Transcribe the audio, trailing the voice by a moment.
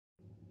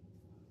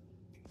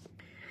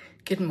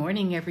Good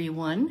morning,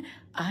 everyone.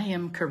 I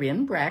am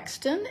Corinne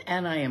Braxton,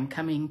 and I am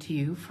coming to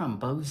you from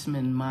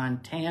Bozeman,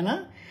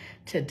 Montana.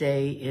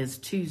 Today is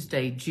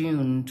Tuesday,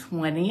 June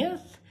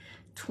 20th,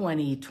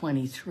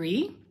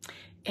 2023.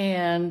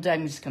 And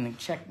I'm just going to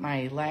check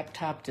my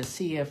laptop to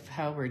see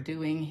how we're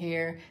doing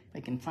here. If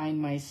I can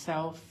find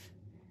myself.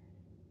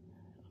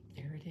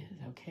 There it is.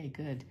 Okay,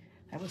 good.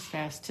 That was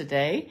fast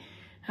today.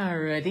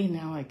 Alrighty,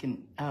 now I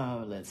can,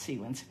 let's see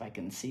if I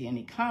can see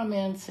any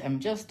comments.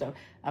 I'm just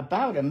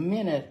about a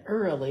minute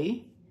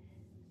early.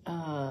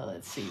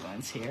 Let's see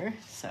one's here.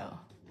 So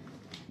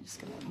I'm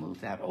just gonna move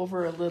that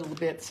over a little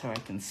bit so I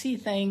can see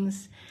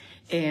things.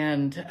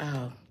 And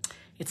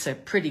it's a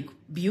pretty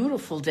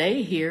beautiful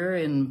day here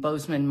in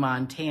Bozeman,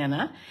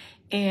 Montana.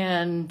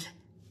 And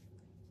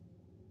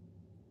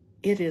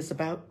it is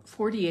about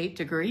 48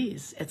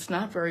 degrees. It's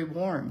not very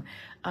warm.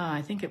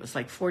 I think it was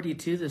like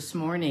 42 this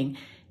morning.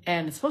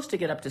 And it's supposed to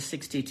get up to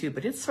 62,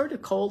 but it's sort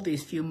of cold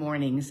these few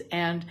mornings.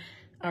 And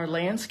our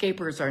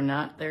landscapers are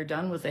not, they're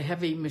done with the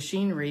heavy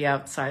machinery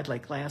outside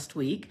like last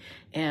week.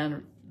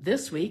 And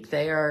this week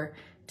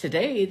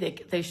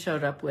today they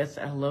showed up with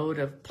a load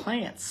of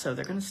plants. So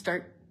they're going to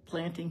start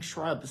planting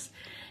shrubs.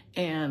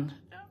 And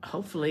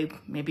hopefully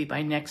maybe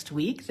by next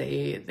week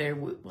they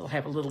will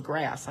have a little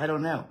grass. I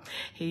don't know.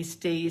 Hey,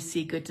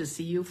 Stacy, good to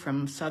see you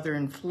from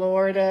Southern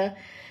Florida.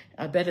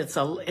 I bet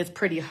it's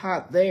pretty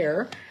hot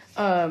there.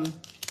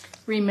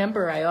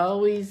 Remember, I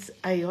always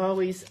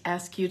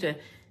ask you to,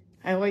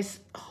 I always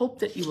hope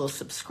that you will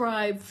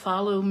subscribe,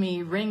 follow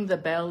me, ring the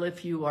bell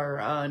if you are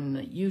on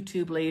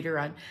YouTube later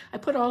on. I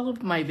put all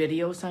of my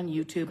videos on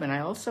YouTube, and I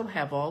also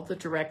have all the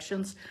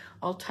directions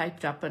all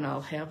typed up, and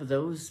I'll have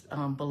those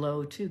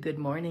below too. Good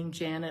morning,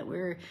 Janet.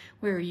 Where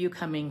are you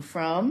coming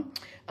from?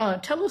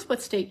 Tell us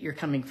what state you're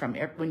coming from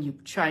when you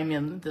chime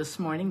in this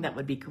morning. That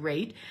would be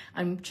great.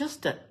 I'm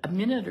just a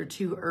minute or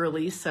two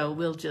early, so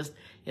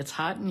it's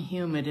hot and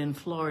humid in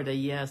Florida.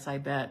 Yes, I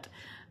bet.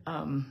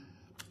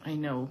 I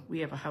know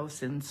we have a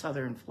house in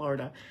Southern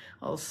Florida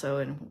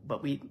also,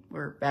 but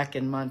we're back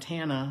in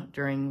Montana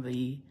during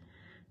the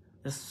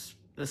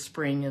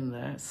spring and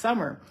the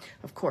summer.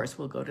 Of course,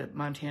 we'll go to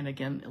Montana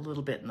again a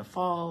little bit in the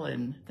fall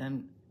and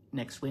then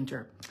next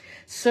winter.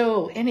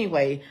 So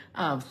anyway,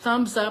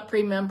 thumbs up,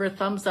 remember,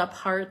 thumbs up,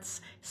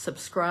 hearts,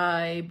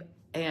 subscribe,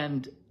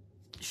 and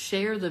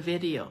share the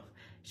video.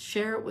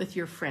 Share it with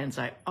your friends.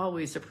 I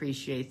always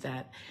appreciate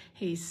that.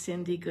 Hey,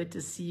 Cindy, good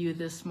to see you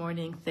this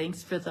morning.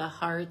 Thanks for the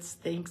hearts.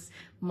 Thanks,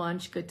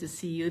 Munch. Good to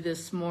see you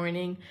this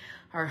morning.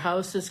 Our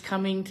house is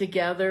coming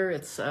together.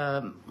 It's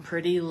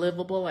pretty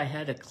livable. I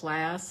had a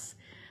class.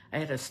 I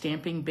had a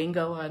stamping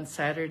bingo on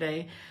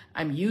Saturday.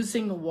 I'm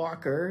using a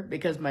walker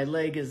because my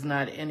leg is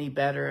not any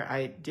better.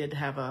 I did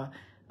have a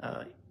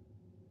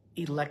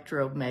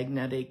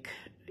electromagnetic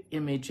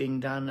imaging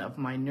done of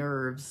my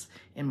nerves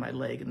in my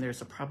leg, and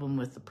there's a problem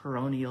with the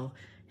peroneal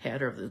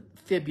head or the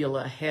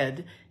fibula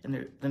head,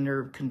 and the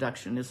nerve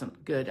conduction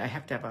isn't good. I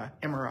have to have a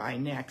MRI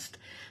next.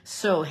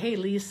 So, hey,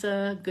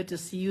 Lisa, good to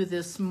see you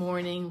this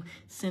morning.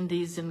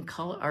 Cindy's in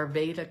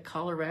Arvada,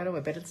 Colorado.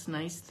 I bet it's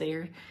nice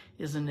there,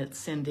 isn't it,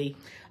 Cindy?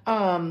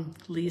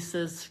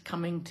 Lisa's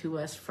coming to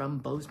us from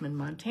Bozeman,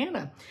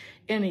 Montana.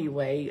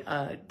 Anyway,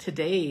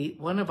 today,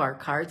 one of our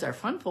cards, our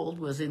fun fold,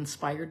 was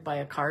inspired by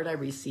a card I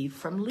received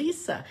from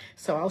Lisa.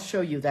 So I'll show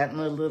you that in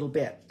a little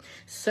bit.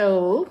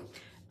 So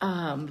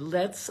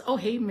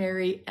hey,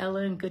 Mary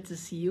Ellen, good to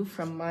see you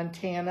from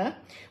Montana.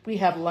 We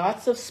have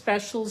lots of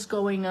specials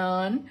going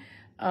on.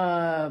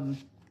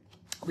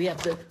 We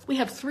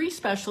have 3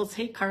 specials.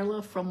 Hey,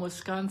 Carla from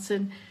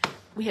Wisconsin.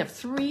 We have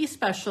 3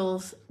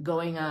 specials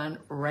going on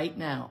right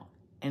now.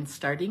 And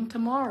starting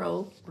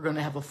tomorrow, we're going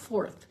to have a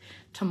 4th.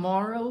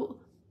 Tomorrow,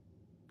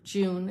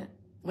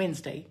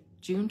 Wednesday,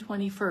 June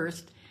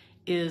 21st,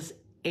 is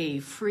a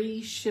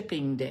free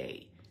shipping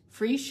day.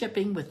 Free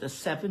shipping with a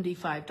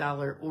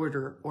 $75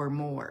 order or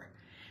more.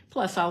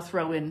 Plus, I'll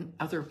throw in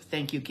other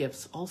thank you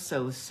gifts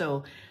also.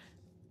 So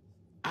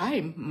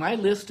my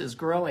list is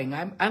growing.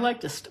 I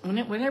like to,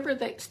 whenever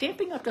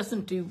Stampin' Up!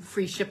 Doesn't do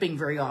free shipping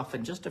very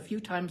often, just a few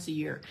times a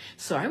year.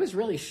 So I was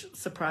really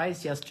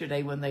surprised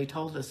yesterday when they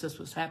told us this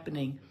was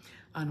happening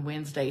on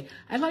Wednesday.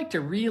 I like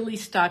to really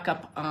stock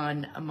up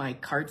on my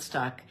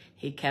cardstock.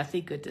 Hey,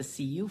 Kathy, good to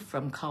see you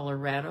from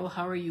Colorado.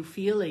 How are you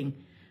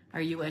feeling?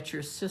 Are you at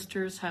your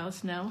sister's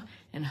house now?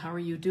 And how are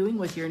you doing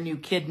with your new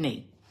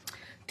kidney?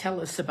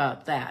 Tell us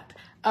about that.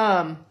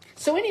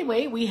 So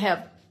anyway,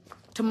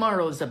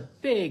 tomorrow's a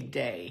big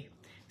day.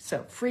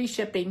 So free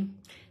shipping.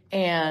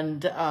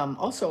 And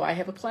also I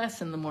have a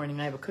class in the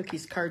morning. I have a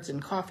cookies, cards,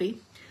 and coffee.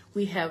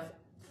 We have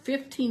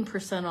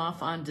 15%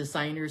 off on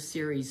Designer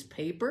Series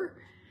paper.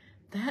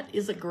 That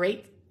is a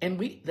great, and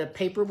the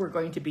paper we're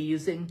going to be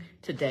using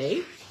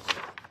today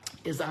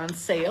is on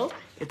sale.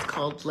 It's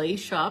called Les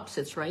Shoppes.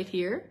 It's right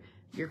here.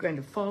 You're going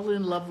to fall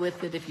in love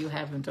with it if you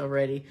haven't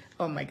already.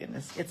 Oh my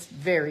goodness, it's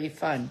very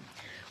fun.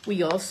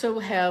 We also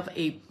have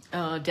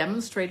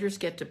demonstrators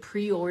get to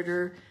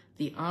pre-order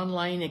the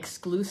online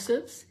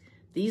exclusives.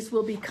 These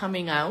will be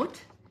coming out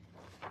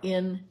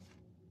in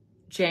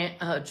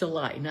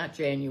July, not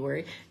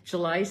January,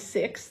 July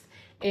 6th.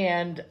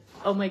 And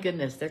oh my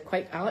goodness, they're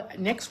quite,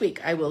 next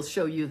week I will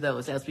show you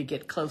those as we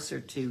get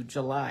closer to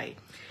July.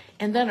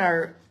 And then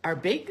our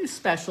big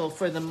special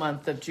for the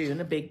month of June,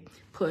 a big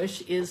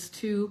push, is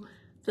to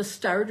the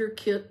Starter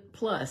Kit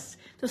Plus.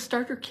 The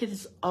Starter Kit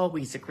is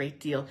always a great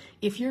deal.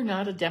 If you're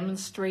not a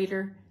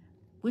demonstrator,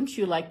 wouldn't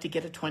you like to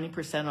get a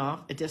 20%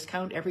 off, a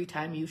discount every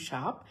time you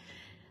shop?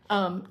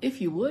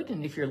 If you would,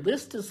 and if your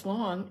list is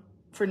long,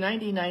 for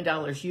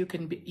 $99,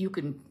 you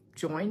can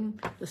join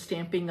the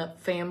Stampin' Up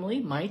family,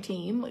 my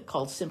team,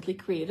 called Simply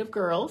Creative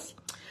Girls.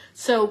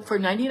 So for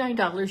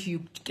 $99,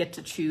 you get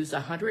to choose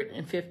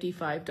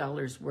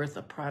 $155 worth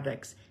of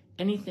products,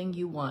 anything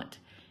you want.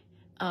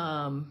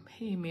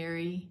 Hey,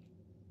 Mary,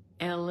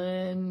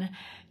 Ellen,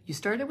 you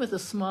started with a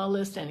small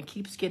list and it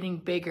keeps getting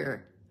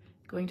bigger.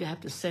 Going to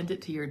have to send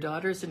it to your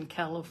daughters in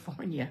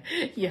California.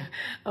 Yeah,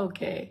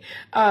 okay.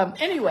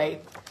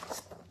 Anyway,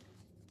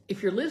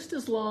 if your list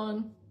is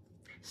long,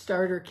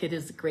 Starter Kit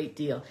is a great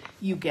deal.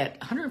 You get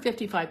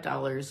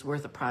 $155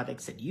 worth of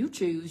products that you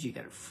choose. You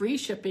get free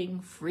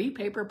shipping, free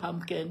paper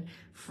pumpkin,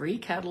 free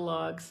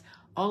catalogs,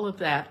 all of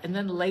that. And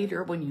then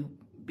later, when you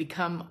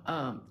become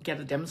get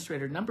a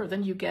demonstrator number,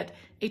 then you get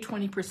a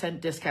 20%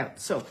 discount.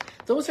 So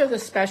those are the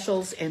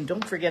specials, and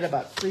don't forget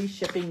about free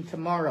shipping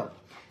tomorrow.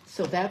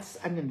 So that's,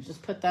 I'm going to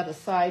just put that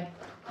aside.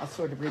 I'll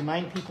sort of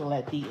remind people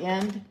at the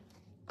end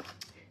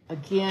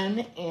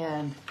again,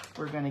 and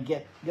we're going to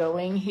get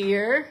going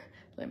here.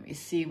 Let me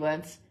see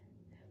let's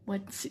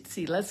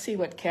see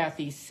what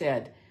Kathy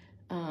said.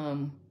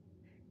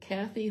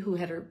 Kathy, who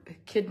had her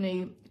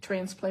kidney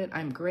transplant,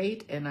 I'm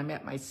great, and I'm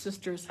at my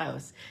sister's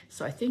house.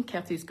 So I think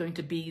Kathy's going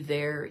to be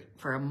there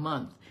for a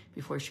month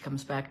before she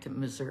comes back to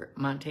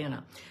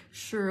Montana.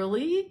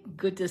 Shirley,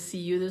 good to see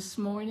you this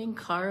morning.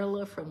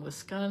 Carla from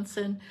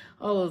Wisconsin,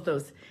 all of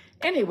those.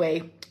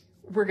 Anyway,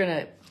 we're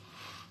gonna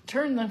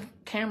turn the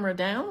camera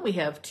down. We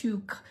have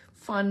two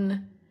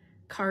fun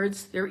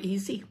cards. They're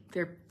easy.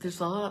 There's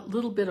a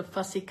little bit of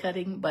fussy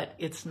cutting, but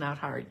it's not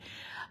hard.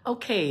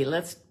 Okay,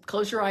 let's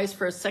close your eyes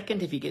for a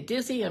second. If you get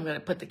dizzy, I'm going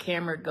to put the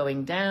camera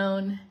going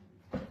down.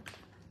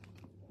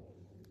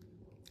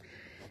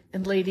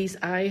 And ladies,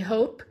 I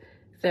hope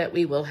that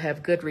we will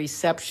have good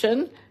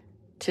reception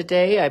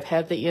today. I've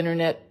had the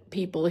internet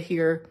people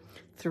here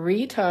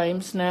 3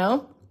 times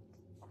now.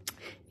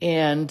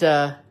 And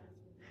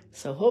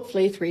so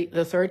hopefully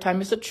the third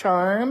time is a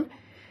charm.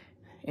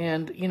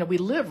 And, you know, we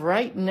live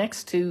right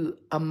next to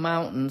a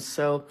mountain,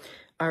 so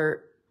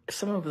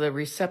some of the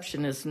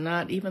reception is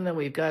not, even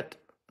though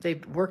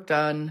they've worked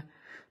on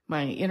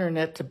my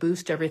internet to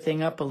boost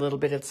everything up a little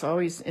bit, it's a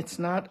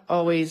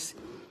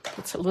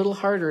little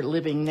harder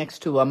living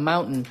next to a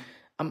mountain.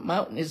 A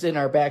mountain is in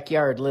our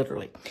backyard,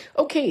 literally.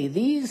 Okay,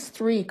 these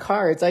 3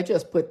 cards I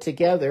just put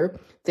together.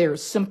 They're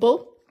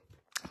simple,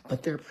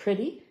 but they're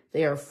pretty.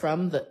 They are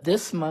from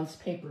this month's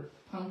paper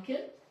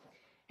pumpkin.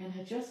 And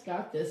I just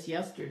got this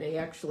yesterday.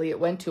 Actually, it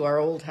went to our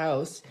old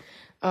house.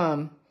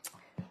 I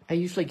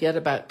usually get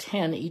about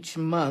 10 each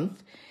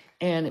month,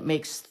 and it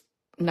makes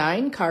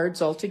 9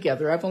 cards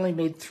altogether. I've only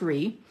made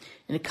 3,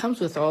 and it comes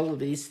with all of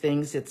these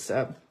things. It's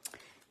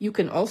you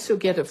can also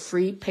get a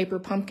free paper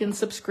pumpkin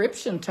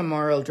subscription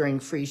tomorrow during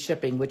free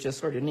shipping, which is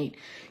sort of neat.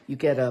 You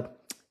get an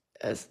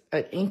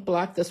ink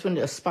block. This one,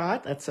 a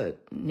spot. That's a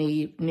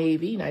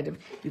navy item.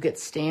 You get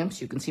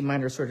stamps. You can see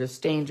mine are sort of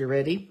stained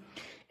already.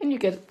 And you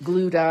get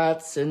glue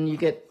dots, and you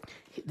get,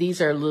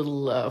 these are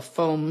little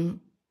foam,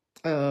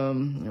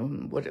 they're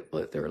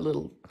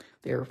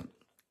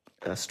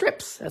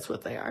strips. That's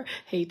what they are.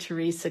 Hey,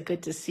 Teresa,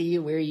 good to see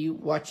you. Where are you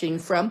watching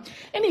from?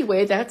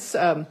 Anyway, that's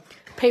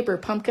paper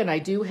pumpkin. I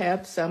do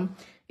have some.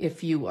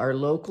 If you are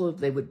local,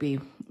 they would be,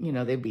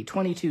 they'd be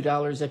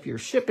 $22 if you're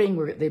shipping.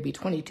 They'd be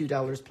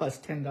 $22 plus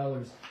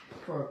 $10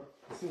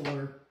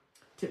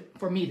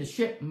 for me to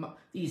ship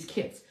these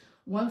kits.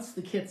 Once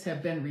the kits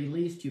have been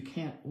released, you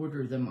can't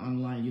order them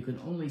online. You can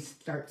only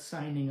start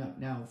signing up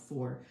now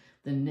for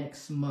the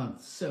next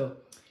month. So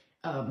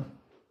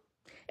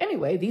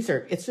anyway,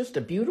 it's just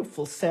a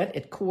beautiful set.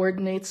 It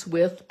coordinates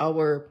with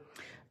our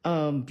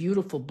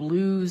beautiful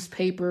blues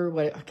paper.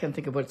 I can't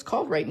think of what it's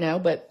called right now,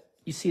 but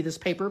you see this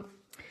paper?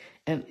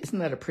 And isn't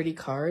that a pretty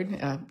card?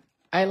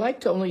 I like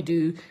to only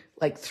do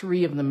like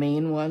 3 of the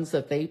main ones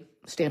that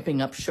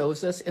Stampin' Up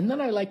shows us. And then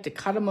I like to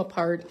cut them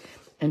apart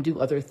and do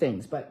other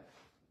things. But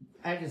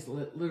I just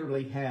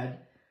literally had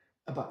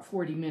about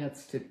 40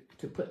 minutes to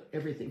put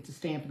everything, to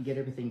stamp and get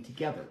everything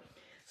together.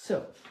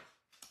 So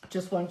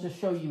just wanted to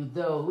show you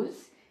those,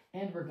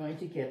 and we're going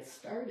to get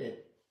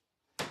started.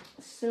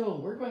 So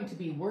we're going to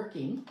be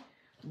working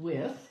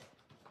with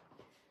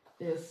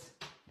this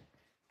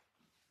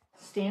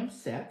stamp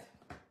set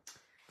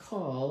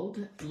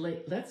called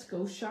Let's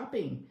Go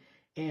Shopping.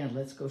 And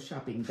Let's Go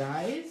Shopping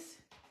guys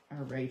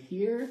are right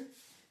here.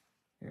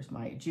 There's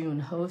my June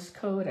host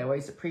code. I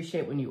always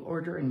appreciate when you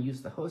order and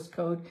use the host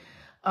code.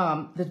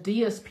 The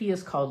DSP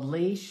is called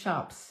Les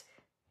Shoppes,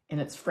 and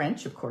it's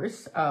French, of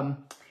course.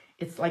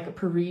 It's like a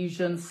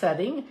Parisian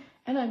setting,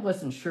 and I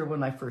wasn't sure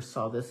when I first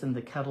saw this in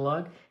the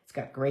catalog. It's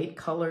got great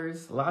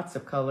colors, lots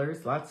of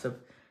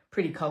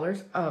pretty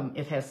colors.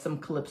 It has some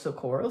calypso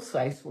coral, so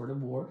I sort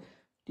of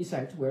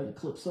decided to wear the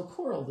calypso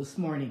coral this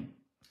morning.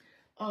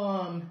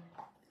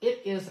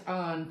 It is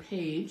on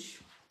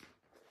page,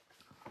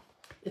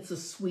 it's a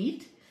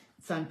suite.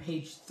 It's on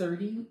page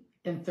 30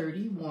 and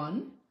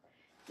 31.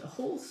 The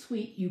whole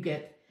suite, you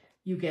get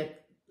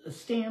the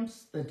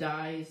stamps, the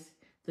dies,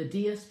 the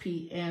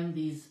DSP, and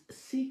these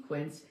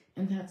sequins,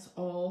 and that's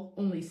all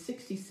only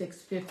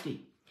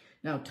 $66.50.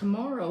 Now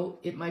tomorrow,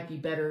 it might be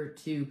better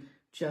to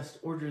just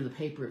order the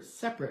paper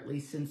separately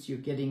since you're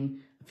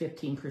getting a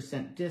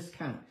 15%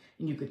 discount,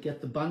 and you could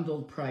get the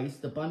bundled price.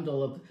 The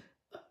bundle of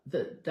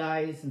the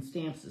dies and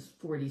stamps is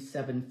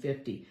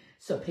 $47.50.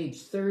 So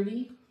page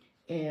 30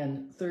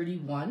 and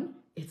 31,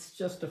 it's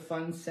just a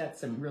fun set,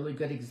 some really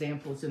good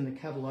examples in the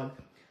catalog.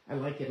 I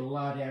like it a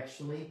lot,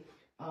 actually.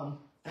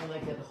 I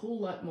like it a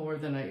whole lot more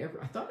than I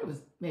thought I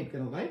was maybe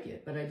going to like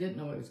it, but I didn't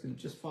know I was going to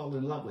just fall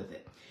in love with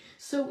it.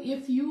 So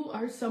if you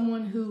are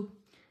someone who,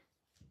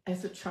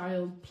 as a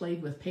child,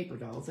 played with paper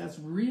dolls, that's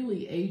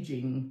really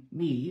aging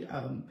me,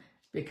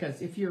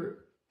 because if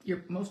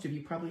most of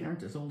you probably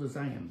aren't as old as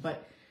I am,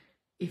 but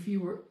if you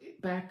were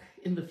back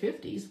in the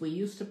 50s, we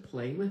used to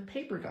play with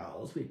paper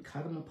dolls. We'd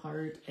cut them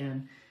apart,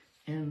 and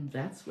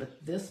that's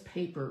what this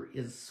paper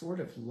is sort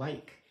of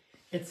like.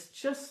 It's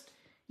just,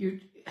 you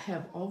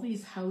have all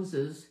these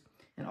houses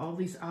and all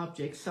these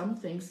objects. Some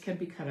things can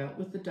be cut out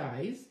with the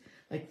dies,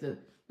 like the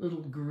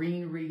little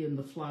greenery and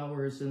the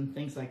flowers and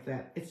things like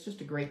that. It's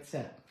just a great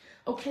set.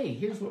 Okay,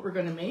 here's what we're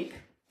going to make.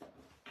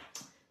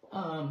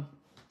 I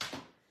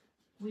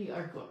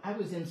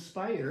was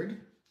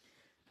inspired.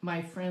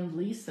 My friend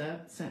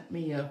Lisa sent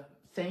me a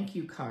thank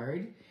you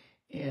card,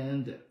 she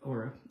and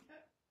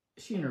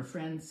her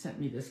friend sent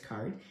me this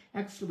card.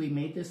 Actually, we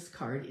made this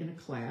card in a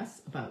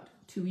class about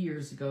 2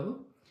 years ago,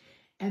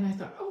 and I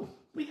thought, oh,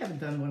 we haven't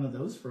done one of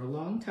those for a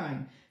long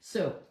time.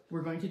 So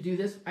we're going to do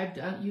this.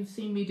 You've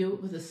seen me do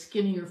it with a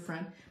skinnier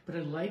front, but I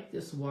like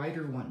this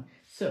wider one.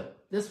 So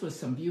this was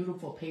some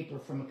beautiful paper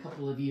from a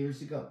couple of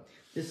years ago.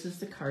 This is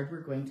the card we're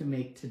going to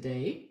make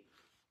today.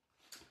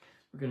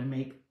 We're going to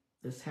make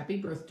this happy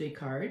birthday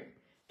card,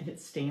 and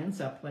it stands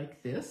up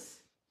like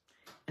this.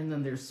 And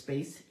then there's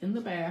space in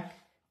the back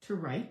to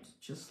write,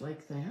 just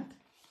like that.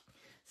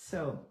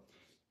 So,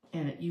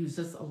 and it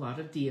uses a lot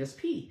of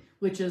DSP,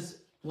 which is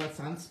what's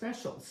on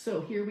special.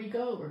 So here we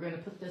go. We're going to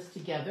put this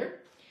together.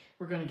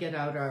 We're going to get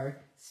out our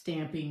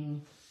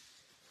stamping,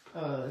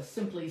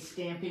 simply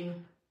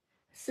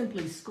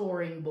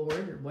scoring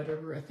board, or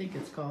whatever I think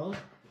it's called.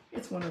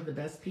 It's one of the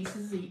best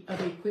pieces of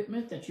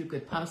equipment that you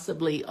could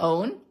possibly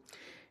own.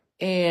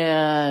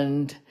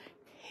 And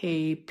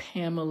hey,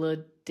 Pamela,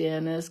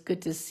 Dennis,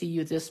 good to see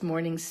you this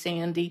morning.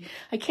 Sandy,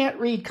 I can't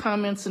read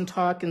comments and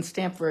talk and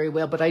stamp very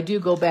well, but I do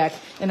go back,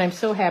 and I'm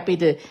so happy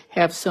to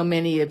have so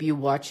many of you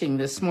watching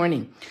this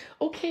morning.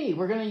 Okay,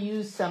 we're going to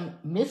use some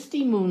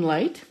Misty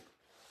Moonlight,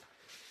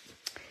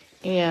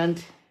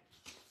 and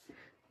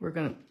we're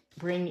going to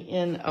bring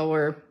in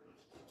our,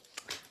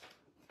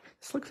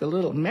 this looks a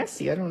little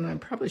messy. I don't know, I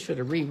probably should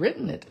have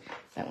rewritten it.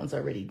 That one's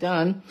already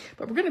done,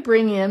 but we're going to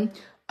bring in,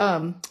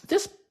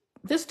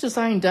 this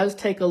design does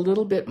take a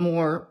little bit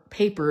more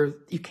paper.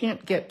 You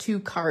can't get 2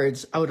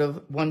 cards out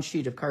of one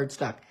sheet of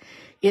cardstock.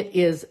 It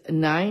is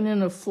 9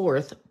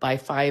 1/4 by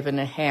 5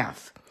 1/2.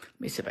 Let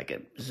me see if I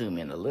can zoom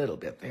in a little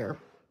bit there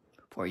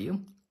for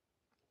you.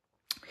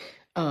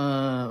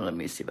 Let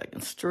me see if I can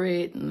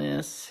straighten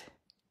this.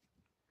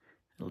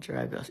 It'll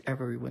drive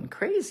everyone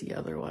crazy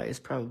otherwise,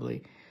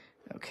 probably.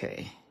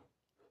 Okay.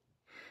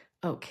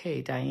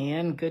 Okay,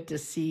 Diane, good to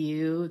see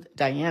you.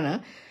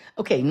 Diana.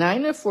 Okay,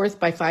 9 1/4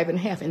 by 5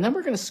 1/2. And then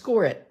we're going to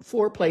score it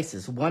 4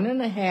 places. 1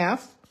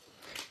 1/2.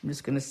 I'm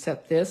just going to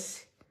set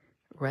this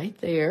right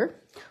there.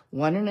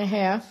 1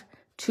 1/2,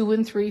 2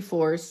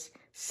 3/4,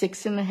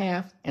 6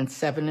 1/2, and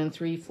 7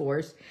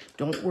 3/4.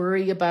 Don't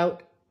worry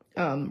about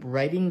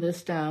writing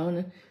this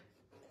down,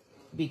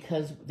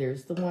 because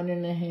there's the 1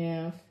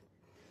 1/2,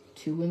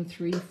 2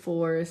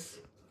 3/4,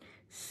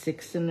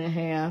 6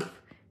 1/2,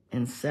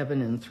 and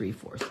 7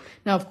 3/4.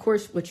 Now, of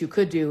course, what you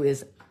could do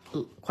is,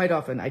 quite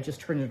often, I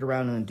just turn it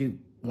around and do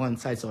one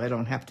side so I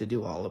don't have to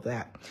do all of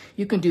that.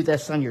 You can do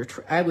this on your,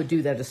 I would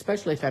do that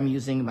especially if I'm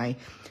using my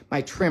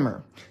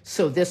trimmer.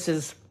 So this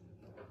is,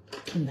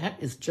 and that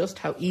is just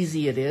how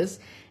easy it is.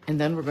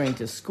 And then we're going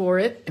to score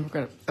it, and we're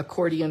going to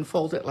accordion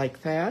fold it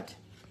like that.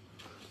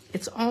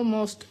 It's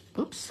almost,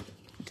 oops,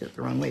 I did it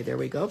the wrong way. There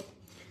we go.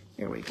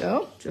 There we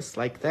go, just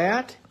like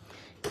that.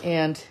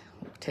 And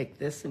we'll take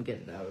this and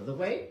get it out of the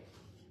way.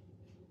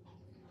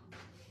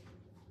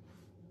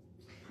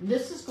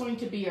 This is going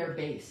to be our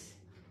base.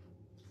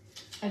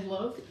 I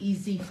love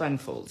easy fun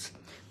folds.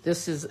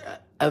 This is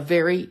a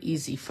very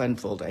easy fun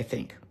fold, I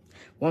think.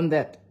 One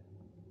that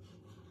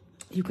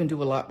you can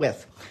do a lot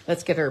with.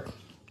 Let's get our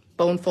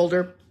bone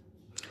folder,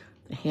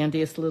 the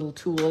handiest little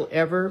tool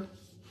ever.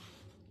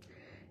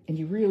 And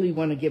you really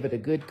want to give it a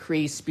good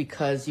crease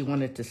because you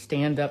want it to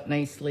stand up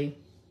nicely.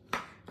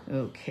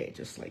 Okay,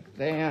 just like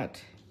that.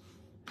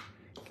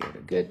 Give it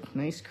a good,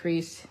 nice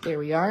crease. There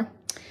we are.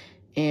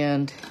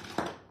 And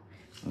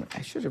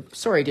I should have,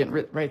 sorry I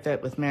didn't write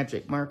that with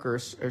magic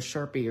markers or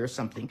Sharpie or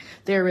something.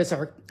 There is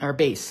our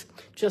base.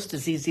 Just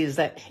as easy as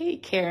that. Hey,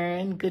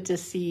 Karen, good to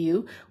see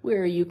you.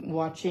 Where are you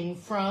watching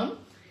from?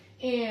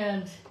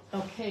 And,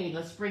 okay,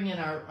 let's bring in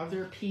our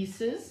other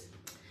pieces.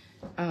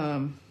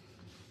 I've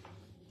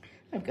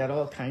got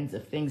all kinds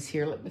of things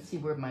here. Let me see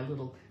where my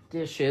little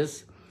dish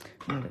is.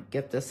 I'm gonna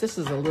get this. This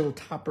is a little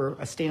topper,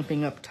 a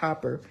Stampin' Up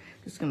topper.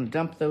 Just gonna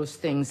dump those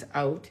things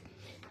out.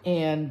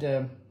 And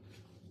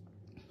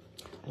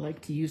I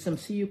like to use them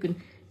so you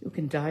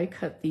can die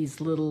cut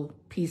these little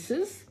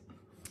pieces,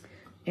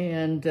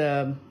 and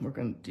we're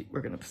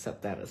gonna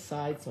set that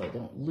aside so I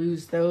don't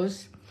lose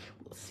those.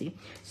 We'll see.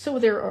 So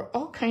there are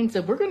all kinds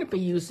of. We're going to be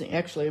using.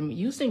 Actually, I'm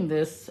using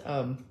this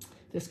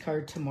this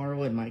card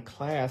tomorrow in my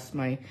class,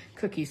 my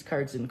Cookies,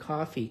 Cards, and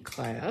Coffee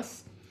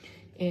class.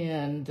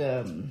 And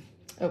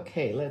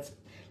okay, let's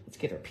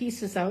get our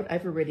pieces out.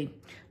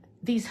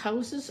 These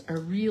houses are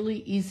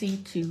really easy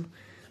to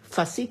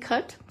fussy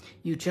cut.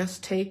 You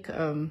just take,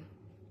 so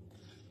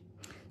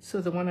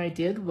the one I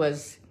did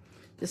was,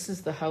 this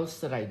is the house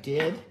that I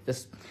did,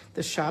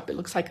 the shop. It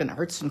looks like an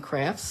arts and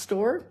crafts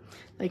store,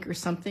 like, or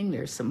something.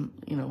 There's some,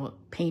 you know,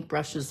 paint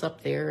brushes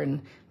up there,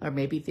 and or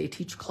maybe they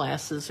teach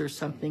classes or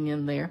something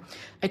in there.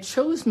 I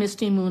chose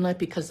Misty Moonlight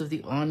because of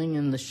the awning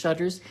and the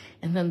shutters.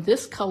 And then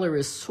this color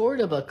is sort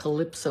of a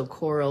calypso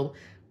coral,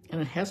 and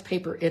it has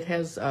paper, it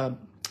has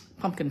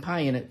pumpkin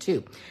pie in it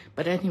too.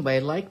 But anyway, I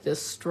like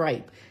this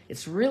stripe.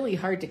 It's really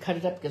hard to cut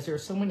it up because there are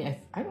so many,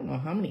 I don't know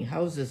how many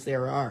houses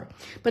there are.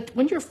 But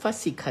when you're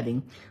fussy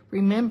cutting,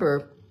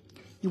 remember,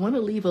 you want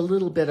to leave a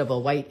little bit of a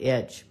white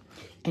edge.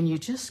 And you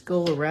just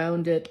go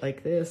around it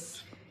like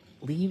this,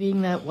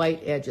 leaving that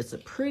white edge. It's a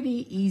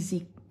pretty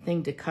easy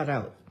thing to cut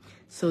out.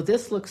 So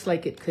this looks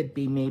like it could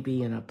be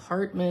maybe an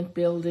apartment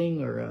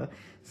building or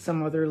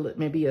some other,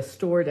 maybe a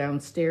store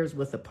downstairs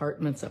with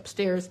apartments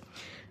upstairs.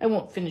 I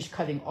won't finish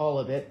cutting all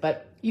of it,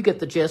 but you get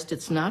the gist.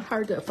 It's not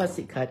hard to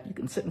fussy cut. You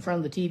can sit in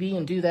front of the TV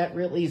and do that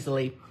real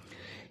easily.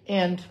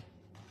 And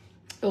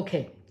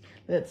okay,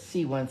 let's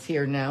see what's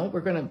here now.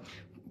 We're going to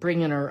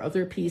bring in our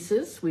other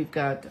pieces. We've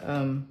got,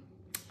 so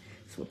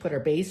we'll put our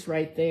base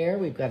right there.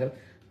 We've got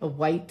a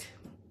white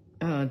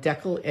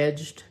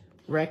decal-edged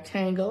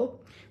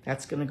rectangle.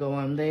 That's going to go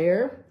on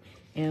there.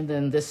 And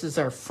then this is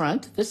our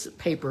front. This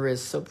paper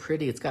is so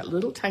pretty. It's got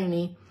little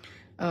tiny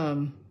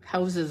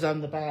houses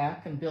on the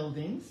back and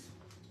buildings.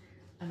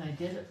 And I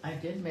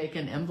did make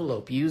an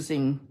envelope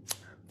using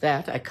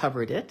that. I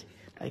covered it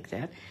like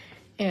that.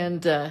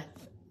 And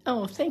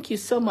oh, thank you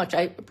so much.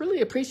 I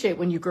really appreciate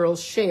when you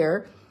girls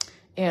share,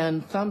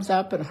 and thumbs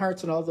up and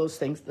hearts and all those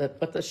things.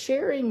 But the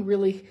sharing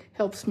really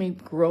helps me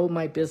grow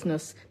my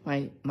business,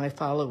 my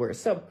followers.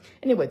 So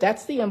anyway,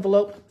 that's the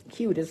envelope.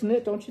 Cute, isn't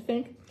it? Don't you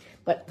think?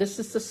 But this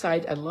is the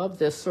side. I love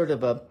this sort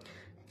of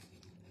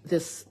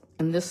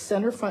and this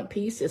center front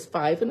piece is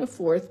 5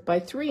 1/4 by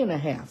 3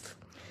 1/2.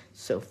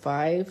 So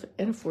 5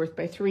 1/4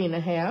 by 3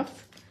 1/2.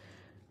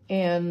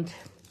 And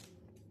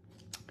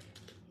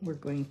we're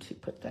going to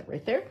put that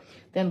right there.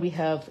 Then we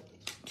have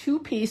 2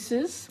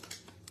 pieces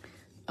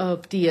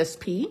of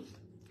DSP.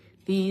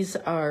 These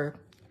are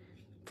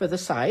for the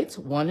sides,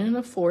 1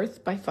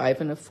 1/4 by 5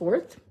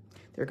 1/4.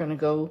 They're going to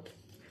go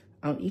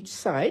on each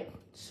side.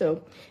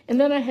 So, and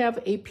then I have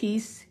a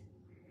piece.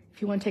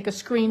 If you want to take a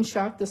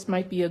screenshot, this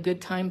might be a good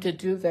time to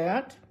do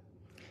that.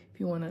 If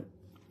you want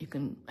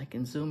to, I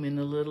can zoom in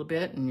a little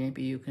bit and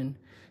maybe you can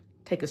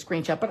take a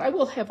screenshot, but I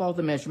will have all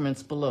the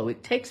measurements below.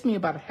 It takes me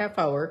about a half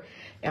hour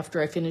after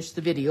I finish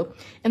the video.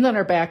 And then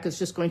our back is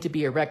just going to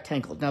be a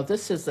rectangle. Now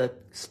this is a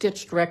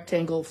stitched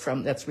rectangle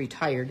that's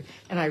retired,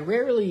 and I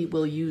rarely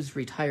will use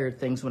retired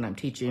things when I'm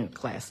teaching a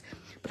class.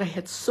 But I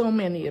had so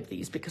many of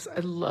these because I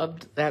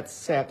loved that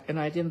set and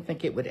I didn't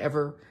think it would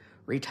ever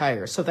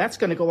retire. So that's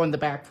going to go on the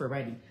back for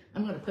writing.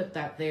 I'm going to put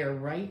that there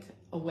right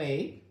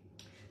away,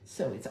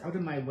 so it's out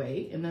of my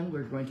way. And then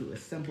we're going to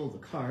assemble the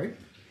card.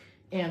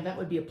 And that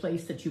would be a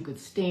place that you could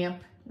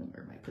stamp.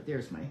 Where am I put?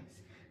 There's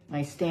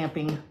my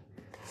stamping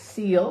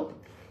seal.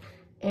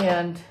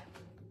 And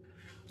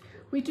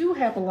we do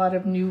have a lot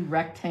of new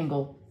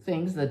rectangle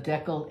things. The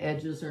decal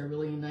edges are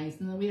really nice.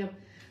 And then we have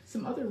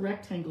some other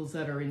rectangles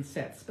that are in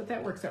sets, but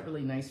that works out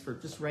really nice for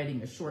just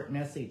writing a short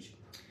message.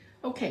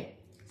 Okay,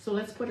 so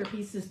let's put our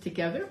pieces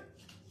together.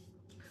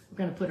 We're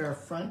going to put our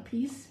front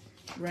piece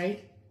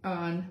right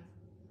on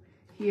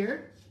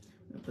here.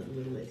 I'm going to put a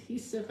little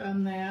adhesive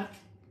on that,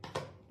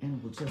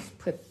 and we'll just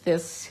put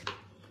this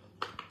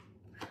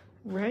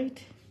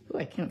right. Oh,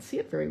 I can't see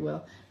it very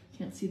well. I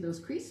can't see those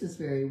creases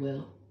very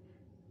well.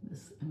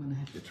 I'm going to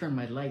have to turn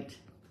my light.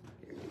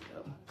 There we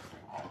go.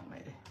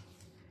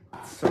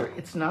 Sorry,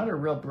 it's not a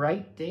real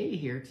bright day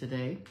here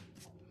today.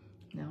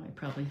 Now I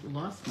probably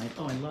lost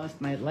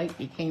my light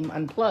became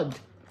unplugged.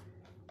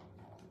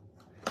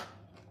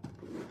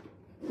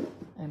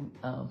 I'm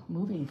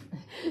moving,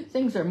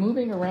 things are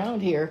moving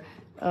around here.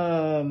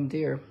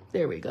 Dear,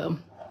 there we go.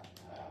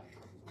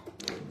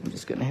 I'm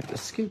just gonna have to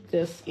scoot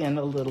this in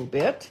a little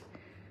bit.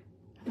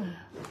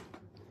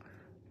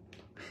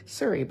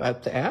 Sorry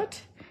about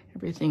that.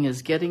 Everything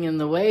is getting in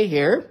the way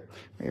here.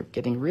 We're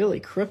getting really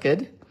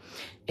crooked.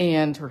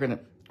 And we're gonna,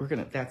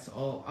 that's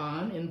all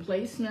on in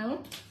place now.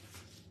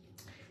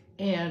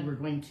 And we're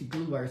going to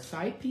glue our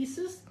side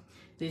pieces.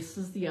 This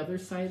is the other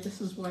side. This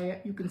is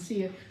why you can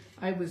see it.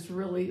 I was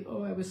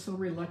so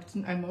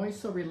reluctant. I'm always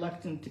so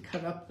reluctant to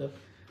cut up the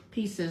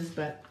pieces,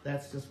 but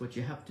that's just what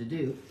you have to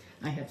do.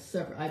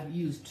 I've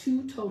used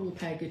 2 total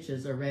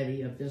packages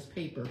already of this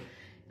paper,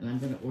 and I'm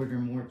gonna order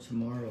more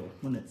tomorrow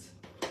when it's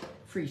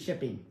free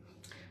shipping.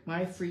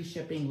 My free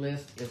shipping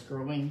list is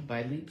growing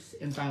by leaps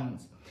and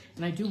bounds.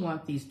 And I do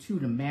want these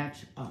 2 to match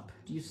up.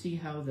 Do you see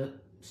how the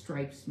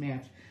stripes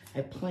match?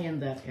 I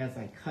planned that as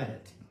I cut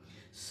it.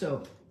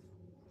 So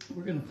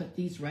we're gonna put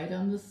these right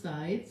on the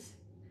sides,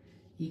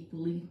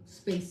 equally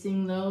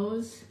spacing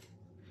those,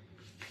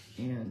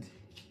 and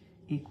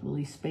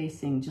equally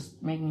spacing,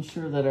 just making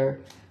sure that our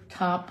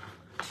top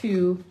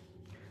 2,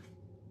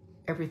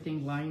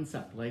 everything lines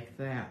up like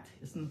that.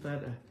 Isn't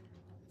that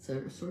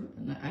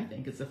I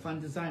think it's a fun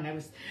design.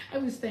 I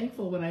was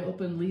thankful when I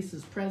opened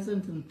Lisa's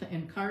present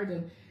and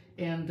card,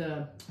 and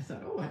I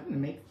thought, oh, I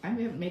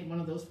haven't made one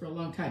of those for a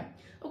long time.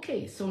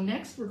 Okay, so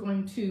next we're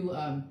going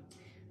to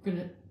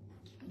we're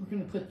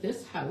gonna put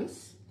this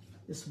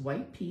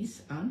white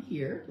piece on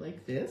here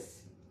like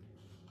this.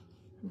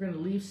 We're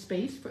gonna leave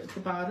space at the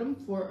bottom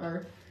for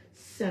our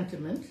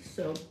sentiment.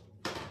 So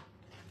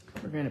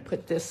we're gonna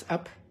put this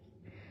up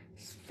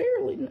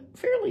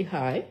fairly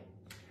high.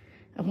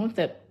 I want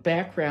that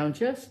background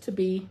just to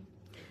be,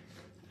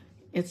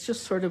 it's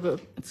just sort of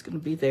it's gonna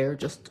be there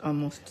just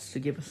almost to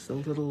give us a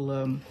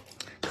little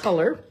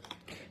color.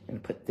 I'm gonna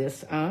put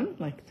this on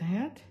like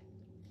that.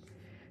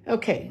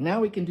 Okay, now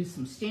we can do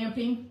some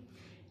stamping,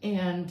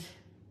 and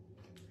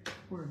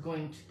we're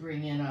going to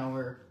bring in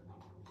our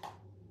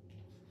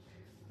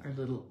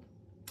little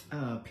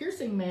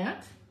piercing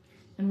mat,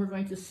 and we're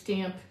going to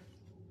stamp.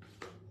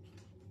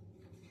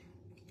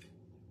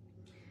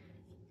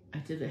 I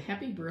did a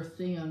happy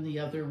birthday on the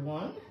other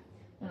one,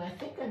 and I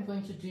think I'm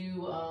going to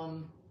do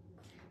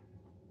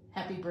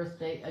happy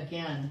birthday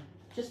again,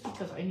 just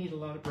because I need a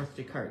lot of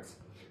birthday cards.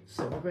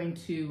 So we're going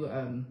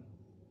to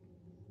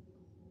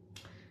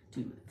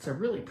it's a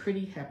really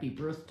pretty happy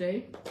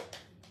birthday.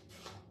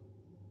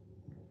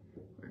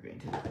 We're going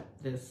to put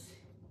this,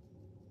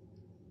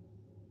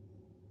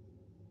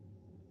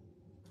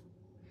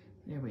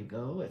 there we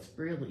go, it's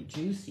really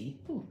juicy.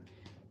 Ooh,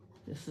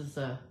 this is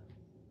a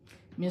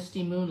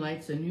Misty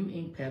Moonlight's a new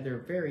ink pad. They're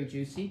very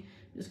juicy.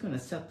 I'm just going to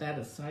set that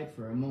aside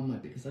for a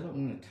moment because I don't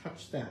want to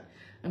touch that.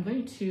 I'm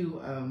going to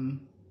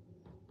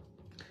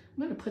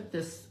put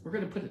this, we're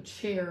going to put a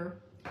chair.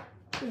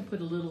 I'm going to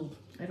put a little,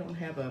 I don't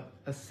have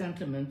a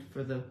sentiment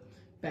for the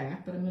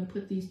back, but I'm going to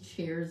put these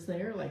chairs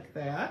there like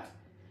that.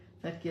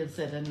 That gives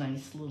it a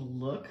nice little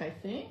look, I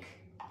think.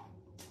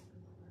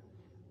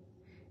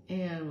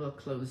 And we'll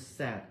close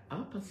that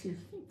up. Let's see, I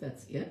think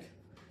that's it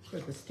for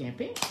the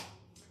stamping.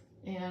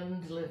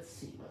 And let's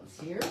see what's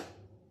here.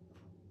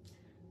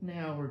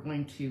 Now we're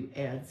going to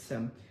add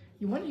some,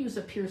 you want to use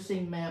a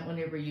piercing mat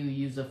whenever you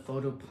use a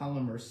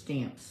photopolymer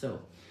stamp.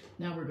 So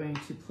now we're going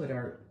to put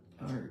our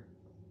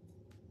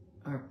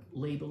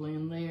label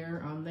in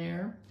there, on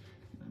there.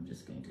 I'm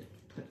just going to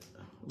put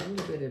a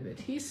little bit of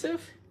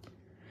adhesive.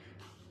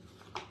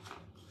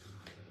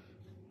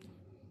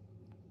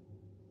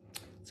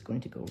 It's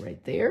going to go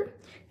right there.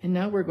 And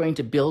now we're going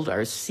to build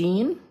our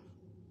scene.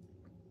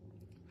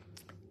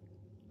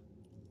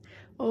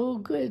 Oh,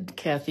 good,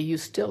 Kathy, you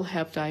still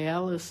have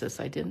dialysis.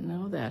 I didn't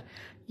know that.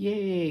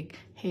 Yay.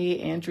 Hey,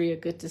 Andrea,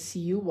 good to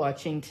see you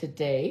watching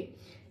today.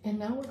 And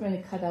now we're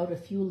going to cut out a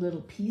few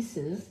little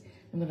pieces.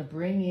 I'm going to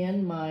bring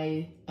in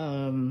my,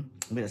 I'm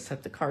going to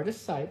set the card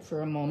aside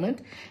for a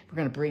moment. We're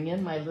going to bring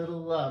in my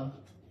little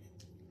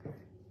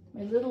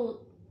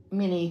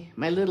mini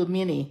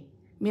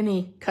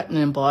cut and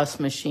emboss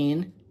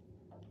machine.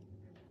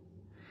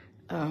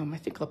 I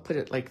think I'll put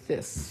it like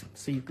this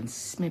so you can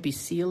maybe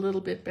see a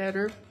little bit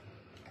better.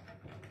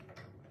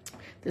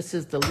 This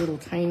is the little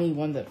tiny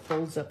one that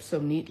folds up so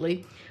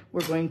neatly.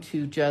 We're going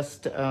to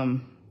just,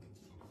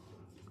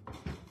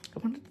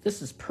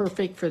 this is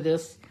perfect for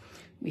this.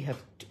 We're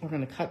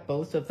going to cut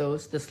both of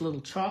those, this little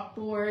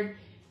chalkboard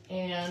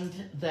and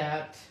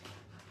that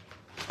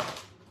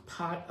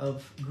pot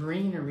of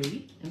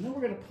greenery. And then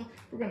we're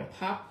going to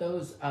pop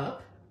those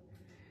up.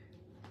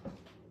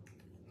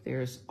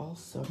 There's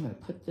also, I'm going to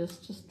put this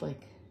just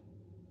like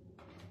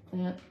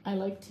that. I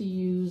like to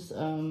use,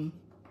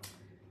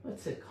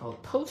 what's it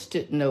called?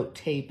 Post-it note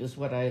tape is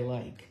what I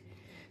like.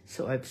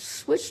 So I've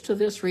switched to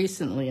this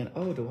recently, and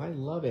oh, do I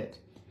love it.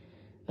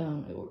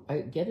 I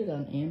get it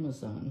on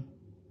Amazon.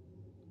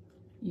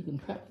 You can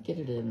probably get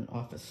it in an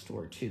office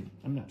store too.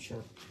 I'm not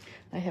sure.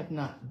 I have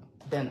not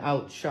been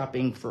out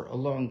shopping for a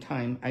long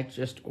time. I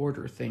just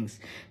order things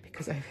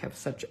because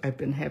I've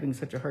been having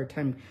such a hard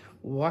time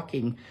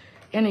walking.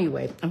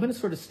 Anyway, I'm going to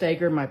sort of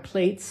stagger my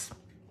plates.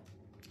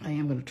 I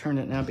am going to turn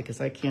it now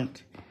because I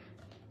can't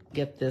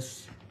get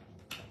this.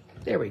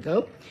 There we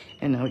go.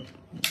 And now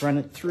run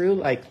it through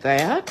like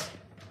that.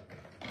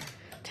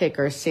 take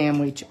our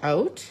sandwich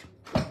out,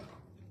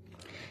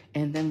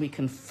 and then we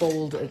can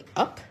fold it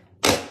up.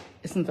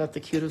 Isn't that the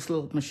cutest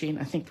little machine?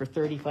 I think for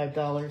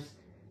 $35.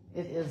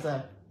 It is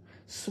a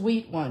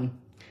sweet one.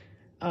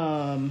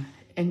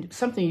 And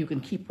something you can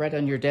keep right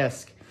on your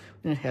desk.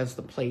 And it has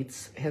the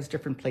plates, it has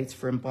different plates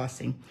for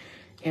embossing.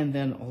 And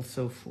then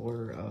also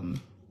for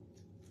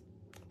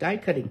die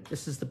cutting.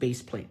 This is the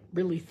base plate,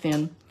 really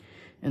thin.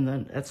 And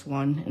then that's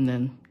one, and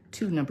then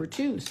two number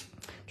twos,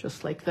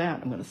 just like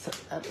that. I'm gonna set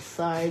that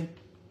aside.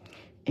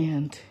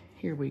 And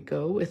here we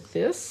go with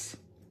this.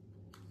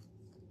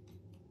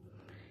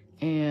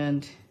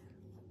 And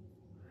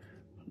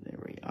there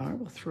we are.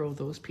 We'll throw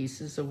those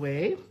pieces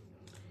away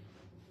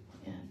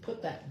and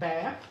put that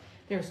back.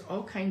 There's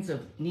all kinds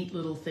of neat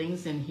little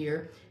things in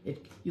here.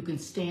 You can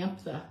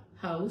stamp the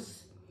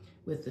house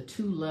with the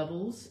 2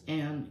 levels,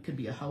 and it could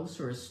be a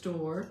house or a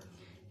store.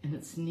 And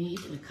it's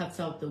neat. It cuts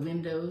out the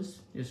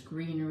windows. There's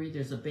greenery.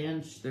 There's a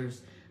bench.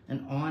 There's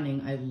an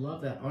awning. I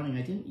love that awning.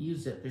 I didn't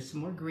use it. There's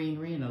some more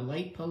greenery and a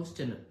light post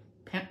and a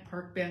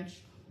park bench.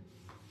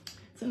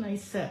 It's a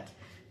nice set.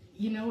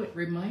 You know, it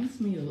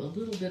reminds me of a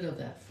little bit of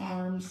that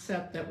farm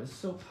set that was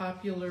so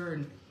popular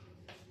and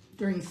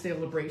during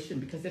Celebration,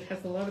 because it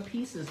has a lot of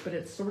pieces, but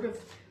it's sort of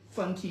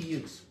fun to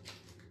use.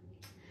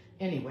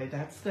 Anyway,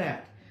 that's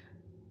that.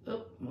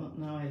 Oh, well,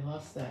 now I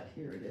lost that.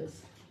 Here it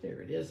is.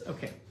 There it is.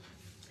 Okay.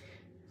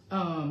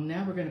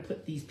 Now we're going to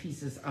put these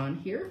pieces on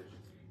here,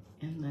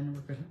 and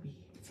then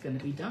it's going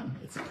to be done.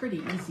 It's a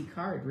pretty easy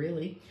card,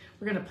 really.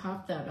 We're going to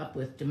pop that up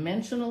with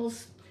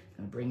dimensionals. I'm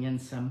going to bring in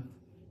some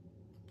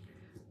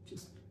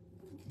just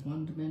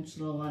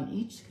 1-dimensional on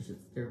each because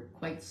they're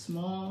quite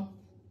small.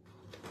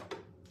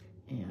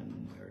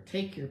 And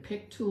take your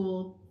pick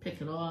tool,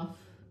 pick it off.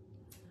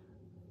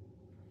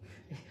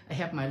 I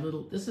have my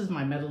this is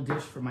my metal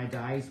dish for my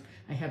dies.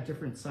 I have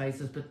different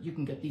sizes, but you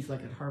can get these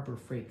like at Harbor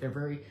Freight. They're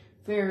very,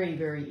 very,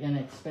 very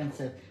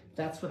inexpensive.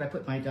 That's what I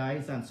put my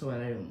dies on so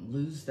that I don't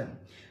lose them.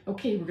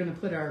 Okay, we're gonna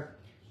put our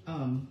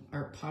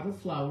pot of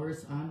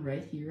flowers on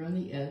right here on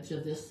the edge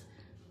of this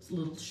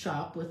little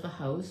shop with a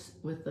house,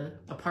 with the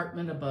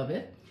apartment above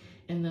it.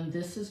 And then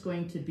this is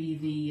going to be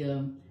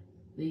the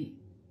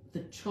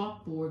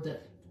chalkboard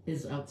that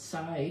is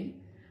outside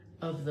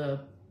of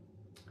the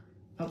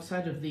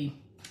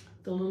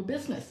little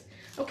business.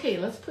 Okay,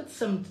 let's put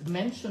some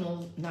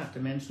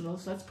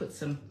let's put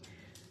some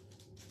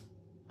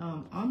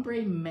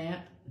ombre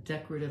matte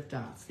decorative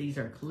dots. These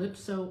are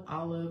Calypso,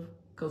 Olive,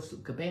 Coastal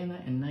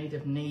Cabana, and Night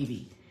of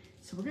Navy.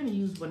 So we're gonna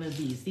use one of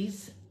these.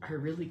 These are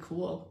really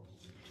cool.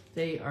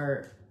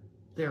 They're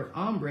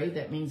ombre.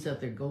 That means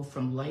that they go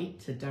from light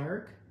to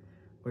dark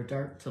or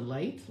dark to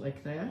light,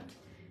 like that.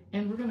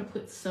 And we're gonna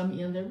put some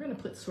in there. We're gonna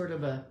put sort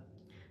of a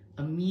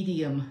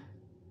medium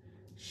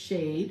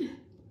shade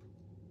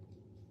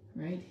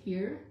right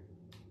here.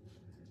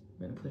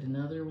 I'm gonna put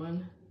another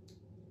one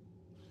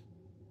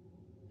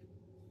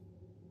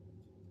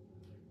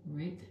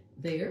right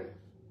there.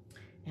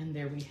 And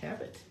there we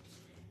have it.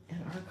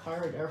 And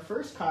our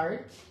first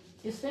card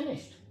is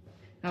finished.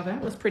 Now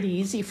that was pretty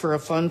easy for a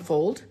fun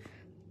fold.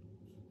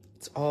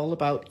 It's all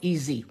about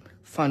easy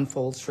fun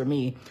folds for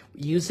me.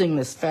 Using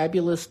this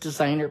fabulous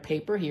designer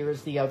paper. Here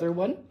is the other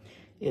one.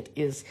 It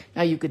is,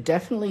 now you could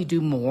definitely do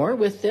more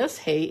with this.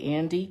 Hey,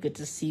 Andy, good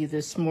to see you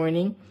this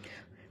morning.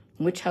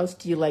 Which house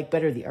do you like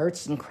better, the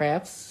arts and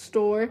crafts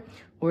store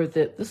or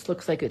this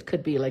looks like it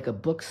could be like a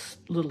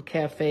little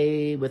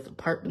cafe with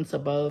apartments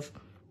above.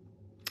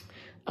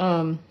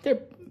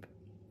 They're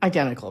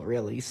identical,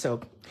 really. So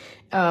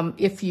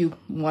if you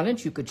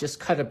wanted, you could just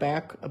cut a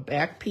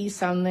back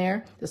piece on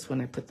there. This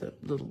one I put the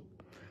little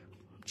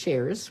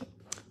chairs.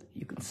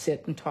 You can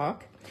sit and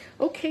talk.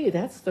 Okay,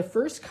 that's the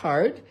first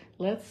card.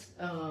 Let's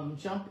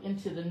jump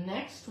into the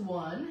next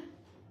one.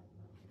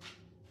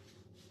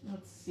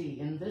 Let's see,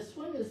 and this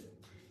one is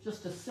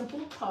just a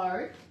simple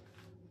card.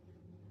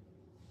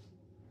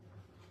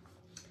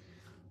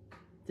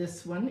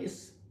 This one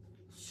is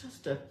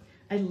just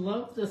I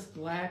love this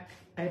black,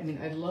 I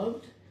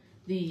loved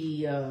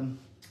the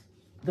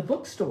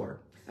bookstore.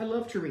 I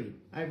love to read.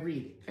 I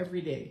read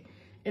every day.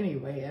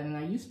 Anyway, and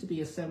I used to be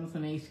a 7th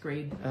and 8th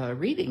grade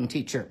reading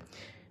teacher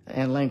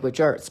and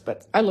language arts,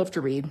 but I love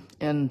to read,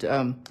 and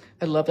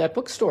I love that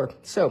bookstore.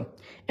 So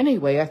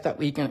anyway, I thought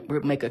we'd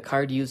make a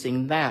card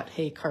using that.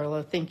 Hey,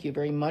 Carla, thank you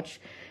very much.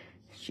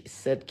 She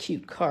said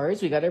cute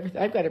cards.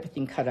 I've got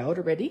everything cut out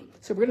already.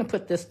 So we're gonna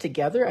put this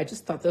together. I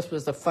just thought this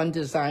was a fun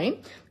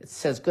design. It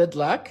says good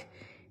luck.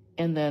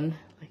 And then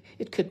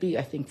it could be,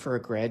 I think, for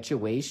a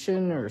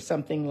graduation or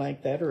something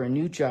like that, or a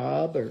new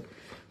job or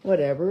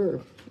whatever.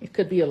 Or it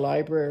could be a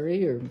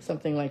library or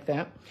something like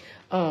that.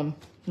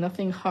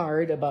 Nothing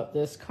hard about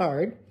this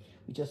card.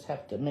 We just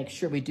have to make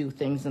sure we do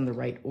things in the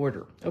right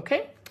order,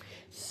 okay?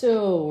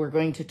 So we're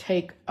going to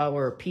take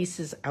our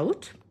pieces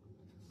out.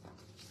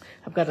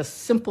 I've got a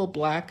simple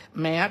black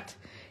mat.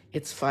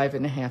 It's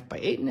 5.5 by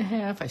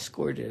 8.5. I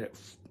scored it at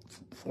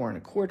 4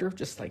 1/4,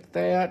 just like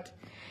that.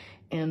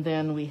 And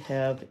then we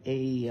have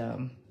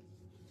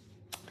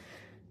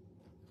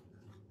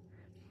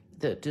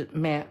the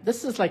mat.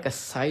 This is like a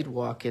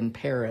sidewalk in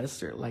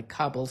Paris, or like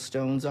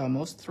cobblestones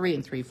almost, 3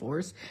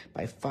 3/4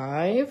 by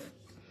 5.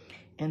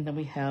 And then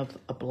we have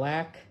a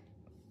black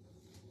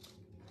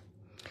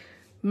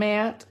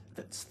mat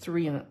that's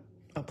 3 and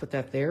I'll put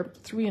that there,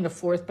 3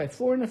 1/4 by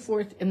 4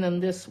 1/4, and then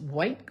this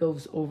white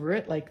goes over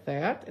it like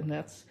that, and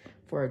that's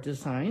for our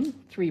design,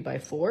 3 by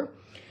 4.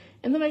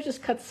 And then I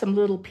just cut some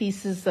little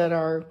pieces that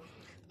are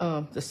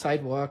the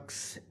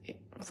sidewalks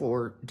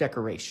for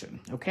decoration,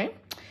 okay?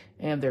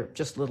 And they're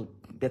just little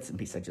bits and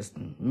pieces. I just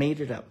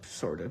made it up,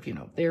 sort of, you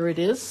know. There it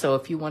is. So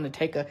if you want to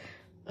take a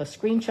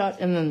screenshot,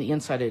 and then the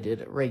inside I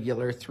did a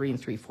regular 3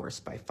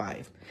 3/4 by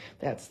 5.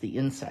 That's the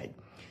inside.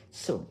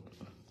 So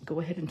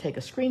go ahead and take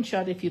a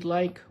screenshot if you'd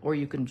like, or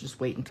you can just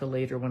wait until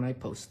later when I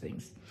post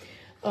things.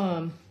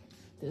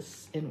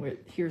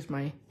 Here's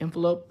my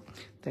envelope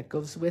that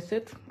goes with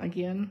it,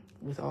 again,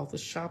 with all the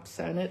shops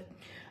on it.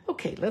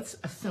 Okay, let's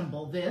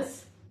assemble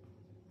this.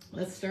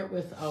 Let's start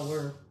with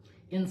our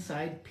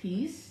inside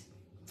piece.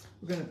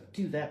 We're gonna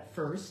do that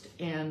first,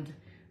 and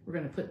we're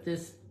gonna put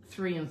this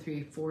 3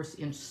 3/4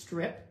 inch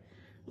strip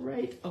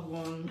right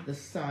along the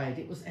side.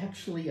 It was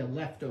actually a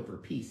leftover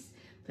piece.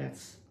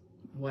 That's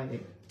why I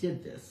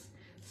did this.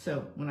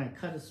 So when I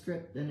cut a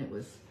strip, then I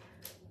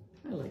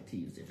like to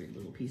use every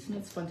little piece, and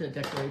it's fun to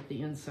decorate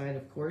the inside,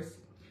 of course.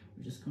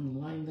 We're just going to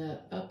line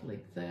that up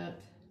like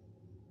that,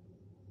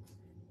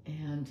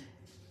 and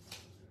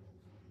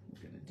we're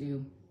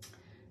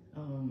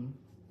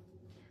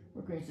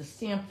going to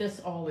stamp this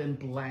all in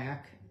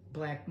black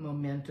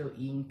Memento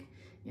ink.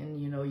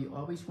 And you know, you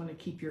always want to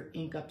keep your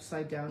ink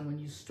upside down when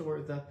you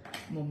store the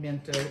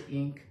Memento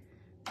ink.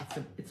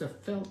 It's a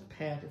felt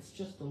pad. It's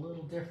just a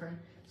little different.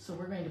 So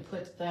we're going to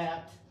put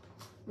the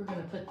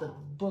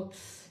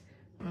books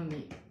on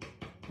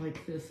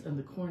like this on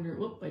the corner.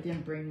 Whoop, I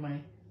didn't bring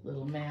my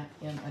little mat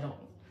in. I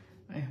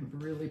am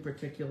really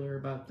particular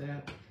about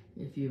that.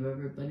 If you've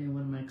ever been in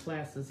one of my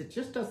classes, it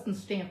just doesn't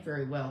stamp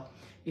very well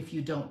if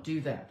you don't do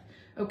that.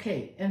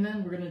 Okay, and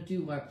then we're gonna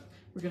do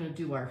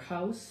our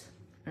house,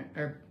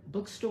 our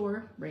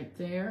bookstore right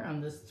there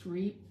on this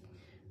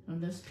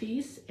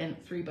piece,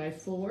 and 3 by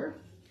 4.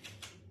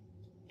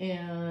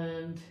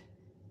 And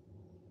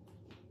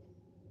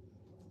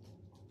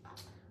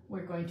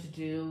we're going to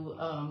do,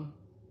 on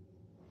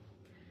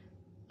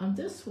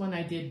this one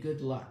I did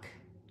good luck.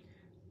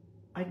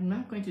 I'm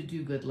not going to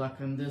do good luck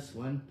on this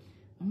one.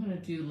 I'm going to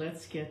do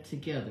let's get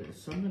together.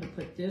 So I'm going to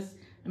put this,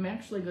 I'm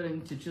actually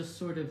going to just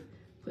sort of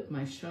put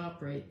my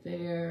shop right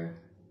there,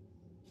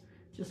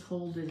 just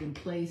hold it in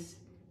place,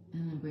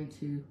 and I'm going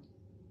to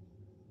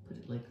put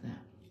it like that.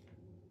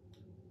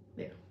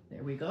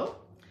 There we go.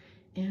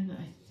 And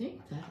I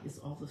think that is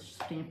all the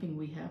stamping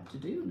we have to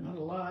do, not a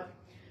lot.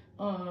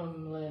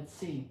 Let's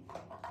see.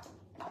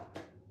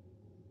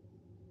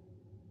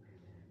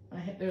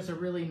 There's a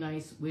really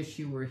nice wish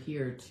you were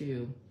here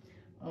too,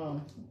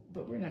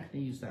 but we're not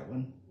going to use that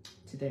one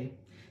today.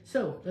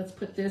 So let's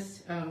put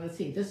this, let's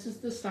see, this is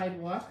the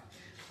sidewalk.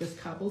 This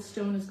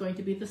cobblestone is going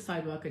to be the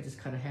sidewalk. I just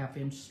cut a 1/2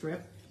 inch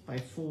strip by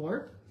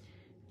 4,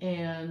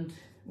 and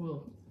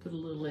we'll put a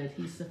little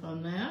adhesive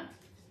on that.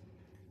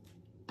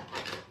 I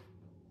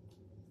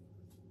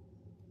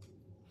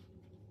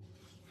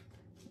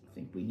don't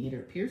think we need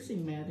our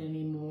piercing mat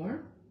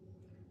anymore.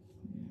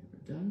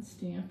 We're done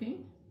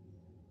stamping.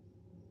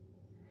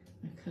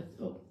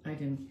 I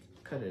didn't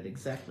cut it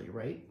exactly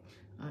right.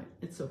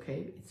 It's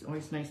okay. It's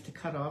always nice to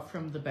cut off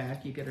from the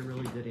back. You get a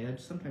really good edge.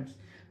 Sometimes,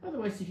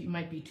 otherwise you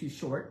might be too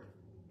short.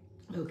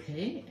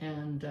 Okay,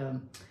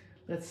 and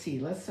let's see.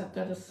 Let's set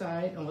that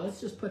aside. Oh,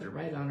 let's just put it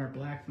right on our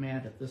black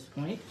mat at this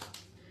point.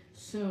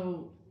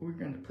 So we're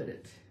going to put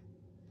it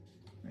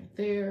right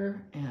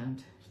there,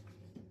 and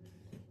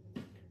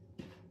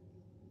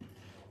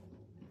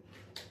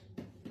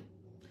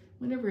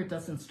whenever it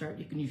doesn't start,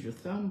 you can use your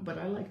thumb, but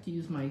I like to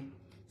use my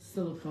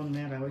silicone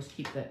mat. I always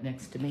keep that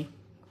next to me.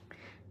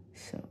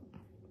 So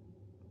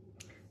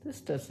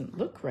this doesn't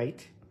look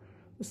right.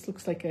 This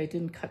looks like I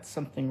didn't cut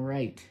something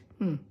right.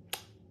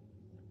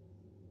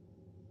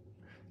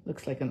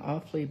 Looks like an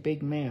awfully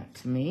big mat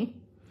to me.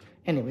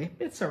 Anyway,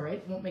 it's all right.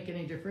 It won't make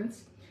any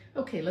difference.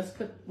 Okay,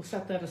 we'll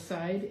set that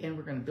aside, and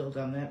we're going to build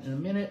on that in a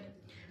minute.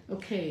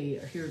 Okay,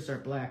 here's our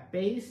black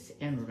base,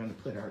 and we're going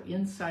to put our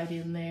inside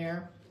in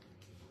there.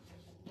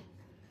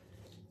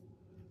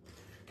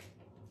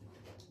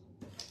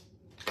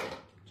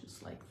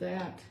 Just like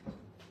that.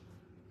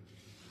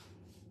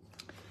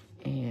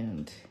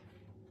 And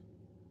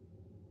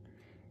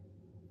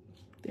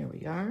there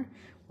we are.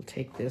 We'll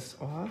take this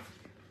off.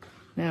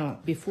 Now,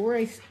 before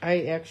I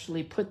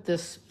actually put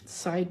this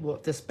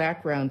sidewalk, this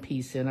background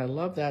piece in, I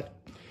love that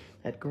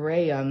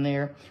gray on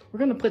there. We're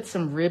going to put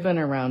some ribbon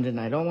around it, and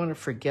I don't want to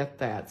forget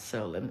that.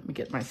 So let me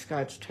get my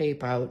Scotch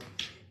tape out,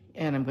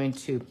 and I'm going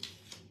to,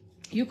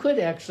 you could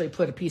actually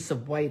put a piece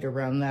of white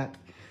around that,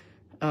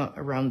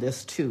 around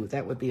this too.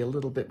 That would be a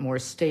little bit more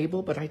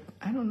stable, but I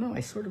don't know.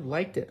 I sort of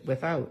liked it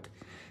without.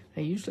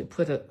 I usually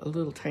put a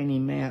little tiny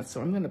mat,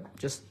 so I'm going to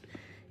just,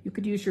 you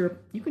can use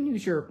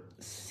your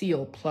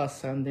Seal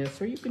Plus on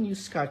this, or you can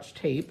use Scotch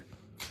tape.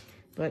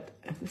 but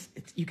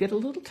you get a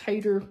little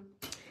tighter.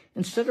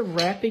 Instead of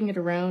wrapping it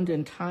around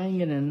and tying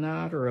it in a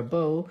knot or a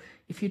bow,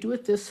 if you do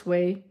it this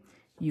way,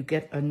 you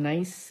get a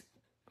nice,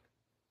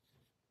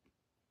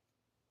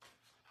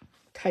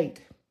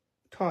 tight,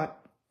 taut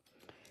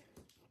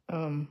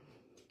line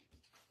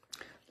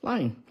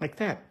like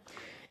that.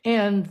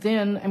 And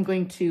then I'm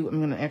going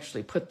to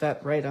actually put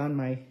that right on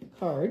my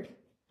card.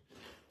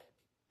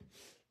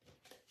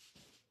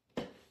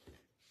 I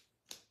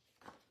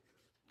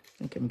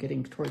think I'm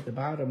getting toward the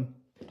bottom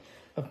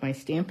of my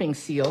stamping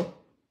seal.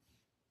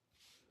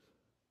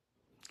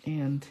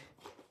 And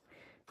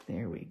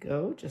there we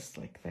go, just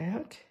like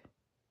that.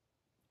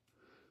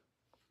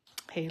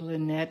 Hey,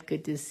 Lynette,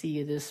 good to see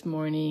you this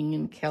morning.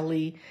 And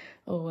Kelly,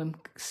 oh,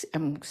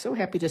 I'm so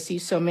happy to see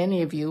so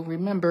many of you.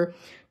 Remember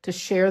to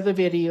share the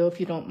video if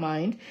you don't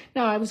mind.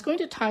 Now, I was going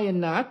to tie a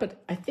knot,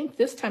 but I think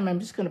this time I'm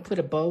just going to put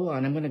a bow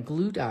on. I'm going to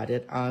glue dot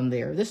it on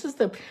there. This is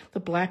the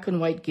black and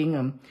white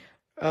gingham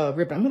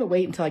ribbon. I'm going to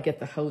wait until I get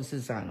the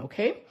hoses on,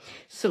 okay?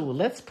 So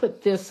let's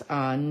put this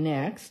on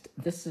next.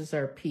 This is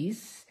our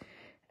piece.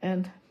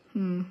 And,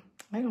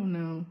 I don't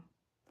know.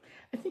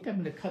 I think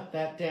I'm going to cut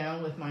that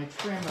down with my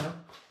trimmer.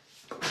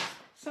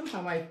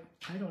 Somehow I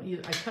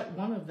cut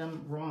one of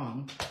them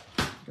wrong.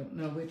 I don't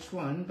know which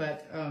one,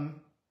 but I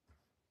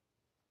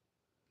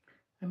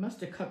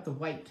must have cut the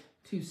white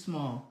too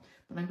small.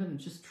 But I'm going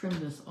to just trim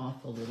this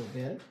off a little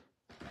bit.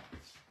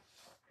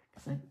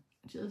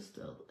 Just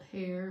a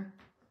hair.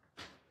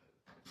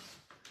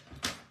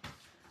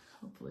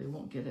 Hopefully I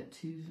won't get it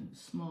too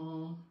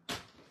small.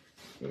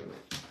 There we go.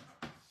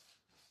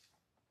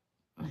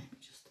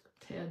 Just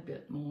a tad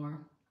bit more.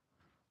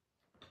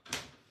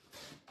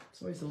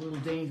 It's always a little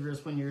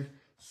dangerous when you're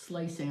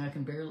slicing. I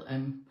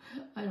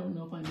don't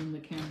know if I'm in the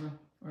camera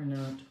or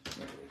not.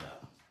 There we go.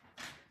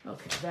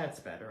 Okay,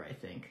 that's better, I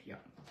think. Yeah.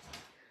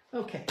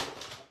 Okay.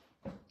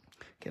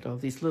 Get all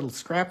these little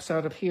scraps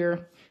out of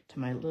here to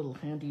my little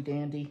handy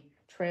dandy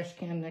trash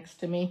can next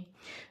to me.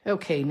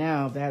 Okay,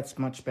 now that's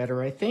much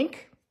better, I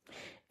think.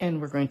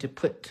 And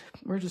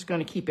we're just going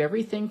to keep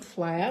everything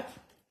flat.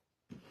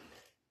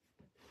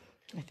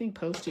 I think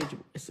postage,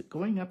 is it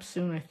going up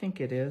soon? I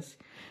think it is.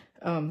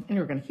 And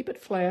we're going to keep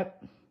it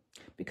flat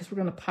because we're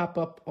going to pop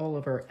up all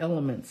of our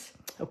elements.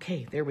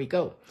 Okay, there we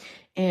go.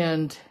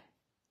 And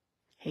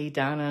hey,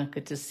 Donna,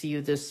 good to see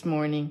you this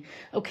morning.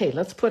 Okay,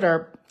 let's put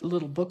our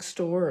little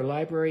bookstore or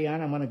library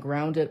on. I'm going to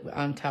ground it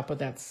on top of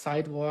that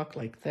sidewalk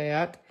like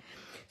that.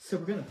 So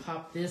we're going to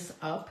pop this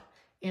up,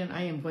 and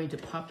I am going to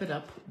pop it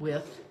up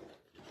with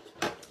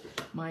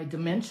my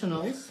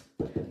dimensionals.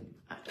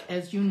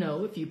 As you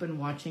know, if you've been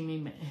watching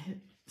me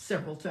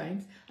several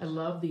times, I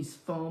love these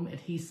foam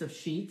adhesive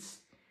sheets.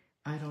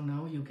 I don't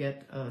know, you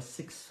get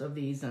 6 of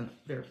these, and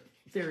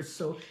they're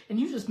so, and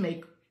you just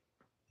make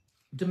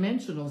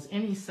dimensionals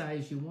any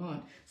size you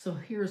want. So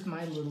here's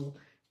my little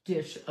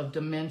dish of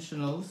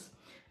dimensionals,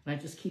 and I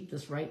just keep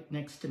this right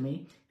next to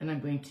me, and I'm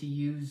going to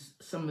use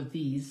some of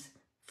these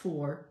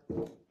for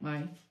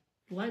my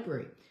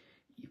library.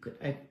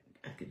 I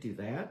could do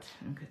that.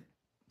 I could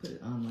put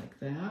it on like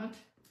that.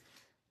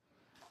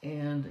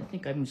 And I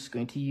think I'm just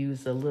going to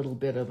use a little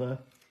bit of a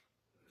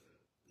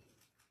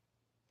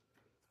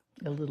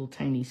little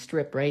tiny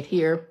strip right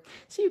here.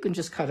 So you can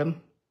just cut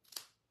them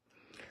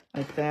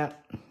like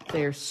that.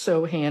 They're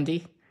so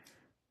handy.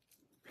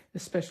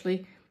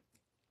 Especially,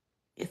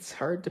 it's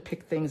hard to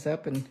pick things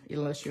up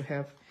unless you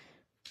have,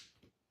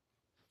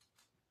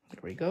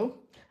 there we go.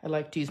 I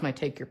like to use my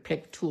take your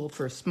pick tool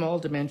for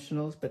small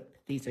dimensionals, but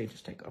these I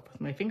just take off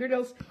with my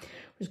fingernails.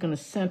 We're just going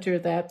to center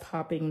that,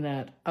 popping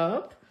that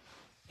up.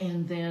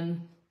 And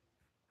then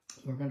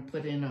we're going to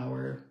put in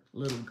our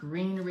little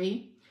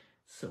greenery.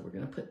 So we're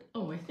going to put,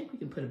 I think we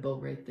can put a bow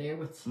right there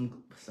with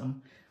some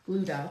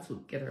glue dots. We'll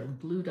get our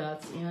glue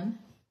dots in.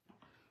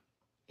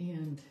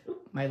 And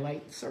my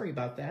light, sorry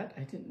about that.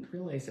 I didn't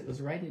realize it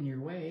was right in your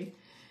way.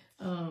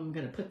 I'm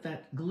going to put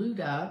that glue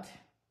dot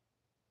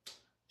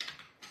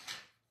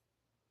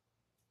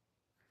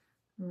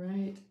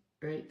right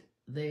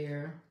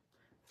there.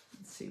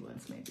 Let's see,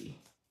 once maybe.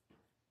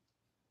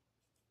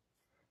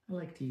 I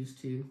like to use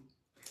 2.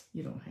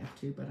 You don't have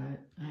to, but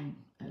I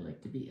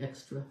like to be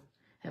extra,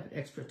 have it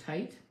extra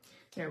tight.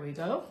 There we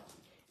go.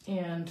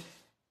 And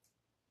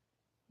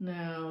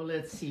now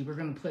let's see, we're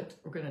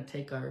gonna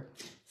take our,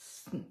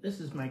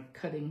 this is my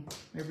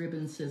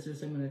ribbon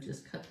scissors. I'm gonna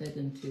just cut that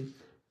into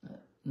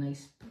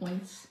nice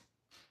points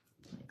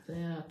like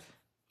that.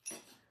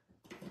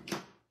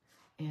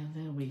 And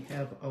then we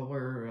have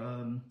our,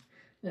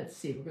 let's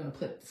see, we're gonna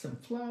put some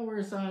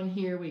flowers on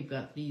here. We've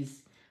got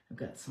these, I've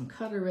got some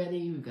cut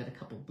already. We've got a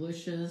couple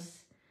bushes.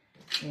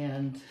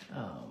 And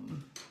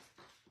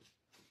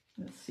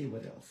let's see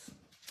what else.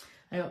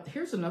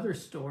 Here's another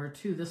store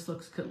too. This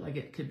looks like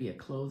it could be a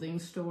clothing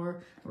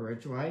store or a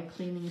dry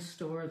cleaning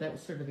store. That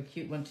was sort of a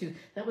cute one too.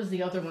 That was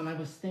the other one I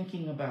was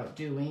thinking about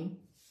doing.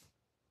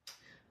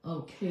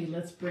 Okay,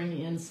 let's bring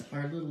in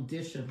our little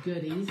dish of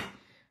goodies.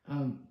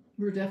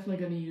 We're definitely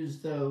going to use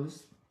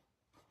those.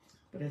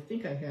 But I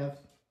think I have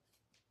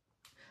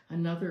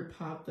another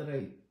pot that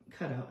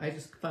cut out. I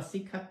just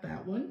fussy cut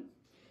that one.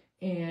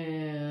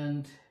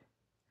 And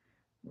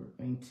we're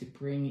going to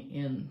bring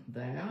in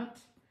that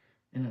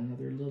and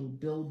another little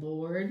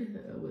billboard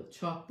with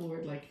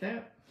chalkboard like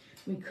that.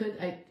 We could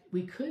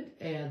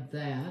add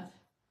that.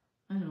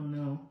 I don't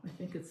know. I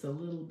think it's a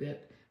little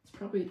bit,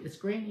 it's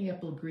granny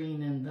apple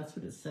green, and that's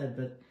what it said,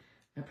 but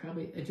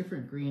probably a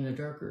different green, a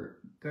darker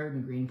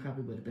garden green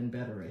probably would have been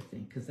better, I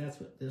think, because that's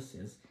what this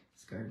is.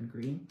 It's garden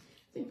green.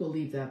 I think we'll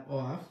leave that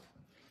off.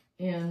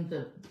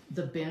 And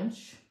the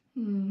bench,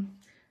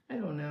 I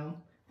don't know.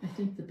 I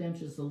think the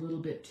bench is a little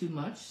bit too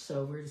much,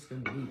 so we're just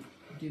going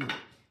to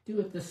do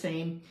it the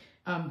same.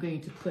 I'm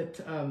going to put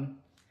some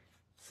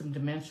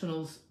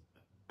dimensionals.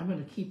 I'm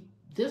going to keep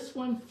this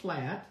one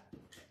flat,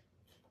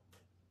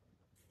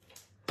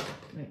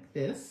 like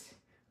this.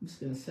 I'm just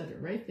going to set it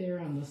right there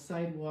on the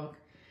sidewalk.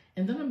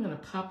 And then I'm going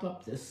to pop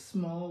up this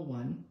small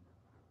one,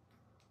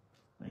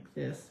 like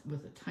this,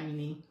 with a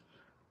tiny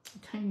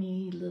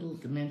little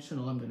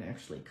dimensional. I'm going to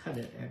actually cut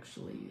it, that's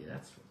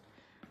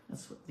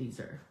what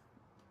these are.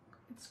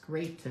 It's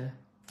great to,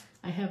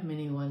 I have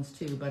mini ones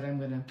too, but I'm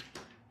going to,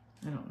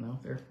 I don't know,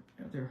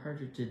 they're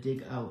harder to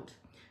dig out.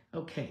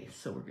 Okay,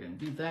 so we're going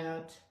to do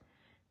that,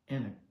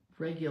 and a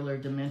regular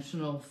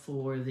dimensional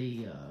for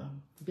the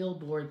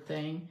billboard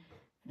thing,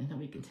 and then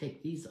we can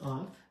take these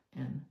off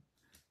and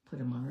put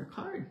them on our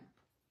card.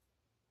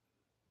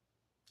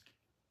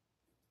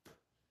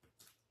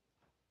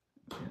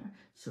 Okay.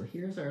 So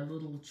here's our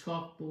little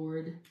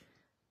chalkboard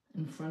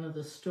in front of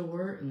the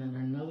store, and then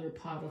another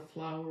pot of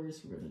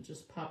flowers. We're going to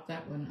just pop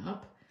that one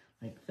up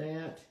like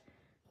that.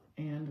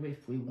 And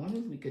if we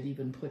wanted, we could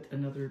even put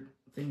another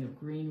thing of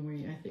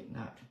greenery. I think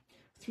not.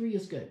 3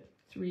 is good.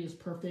 3 is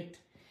perfect.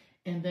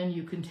 And then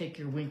you can take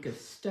your wink of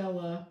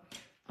Stella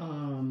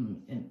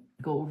and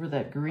go over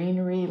that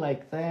greenery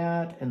like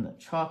that, and the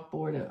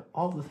chalkboard,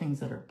 all the things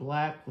that are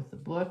black with the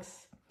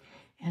books.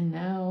 And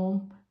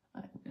now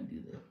I'm going to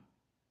do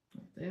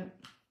like that.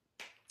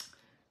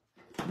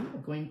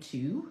 We're going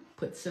to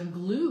put some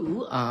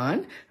glue on.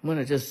 I'm going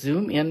to just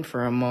zoom in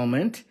for a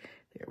moment.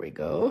 There we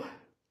go.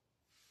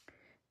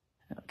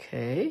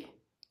 Okay.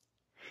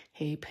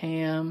 Hey,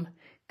 Pam.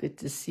 Good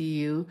to see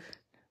you.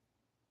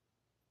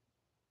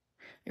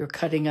 You're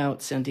cutting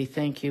out, Cindy.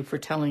 Thank you for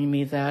telling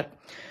me that.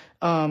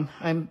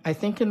 I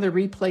think in the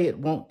replay it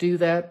won't do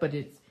that, but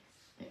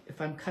if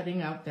I'm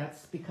cutting out,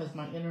 that's because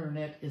my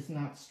internet is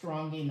not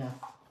strong enough.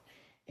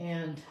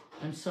 And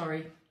I'm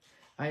sorry.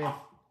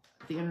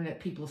 The internet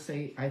people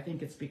say, I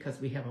think it's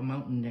because we have a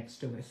mountain next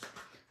to us.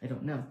 I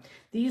don't know.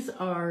 These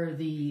are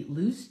the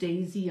Loose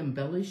Daisy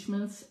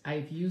Embellishments.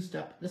 I've used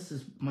up, this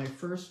is my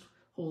first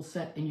whole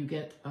set, and you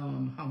get,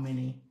 how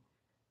many?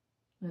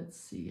 Let's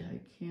see,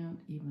 I can't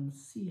even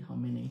see how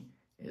many.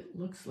 It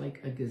looks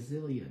like a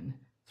gazillion.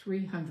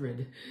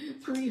 300.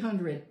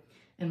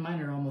 And mine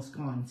are almost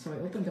gone. So I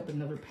opened up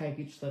another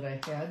package that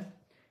I had,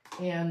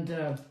 and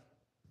we're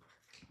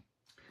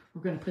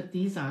going to put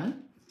these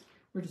on.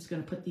 We're just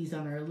going to put these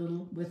on our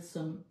little, with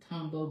some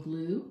Tombow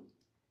glue. I'm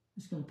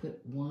just going to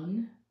put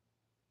 1,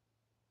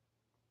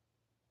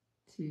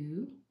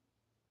 2,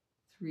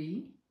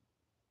 3,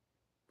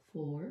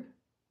 4,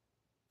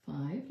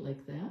 5,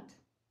 like that.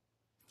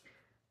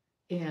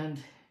 And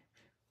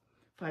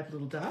 5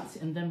 little dots.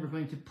 And then we're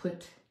going to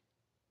put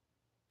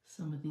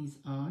some of these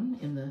on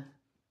in the,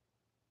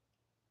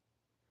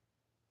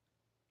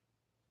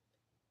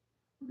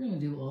 we're going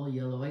to do all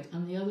yellow.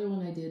 On the other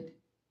one I did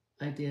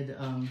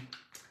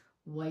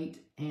white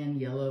and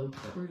yellow.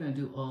 We're going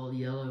to do all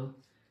yellow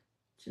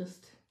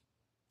just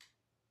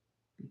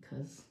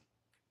because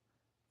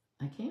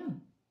I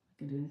can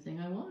do anything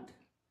I want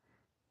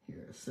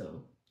here.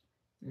 So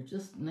they're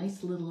just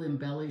nice little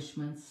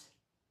embellishments.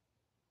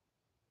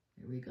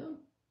 There we go.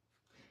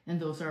 And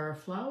those are our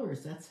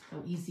flowers. That's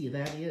how easy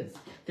that is.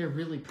 They're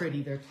really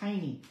pretty. They're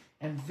tiny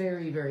and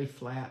very, very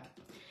flat.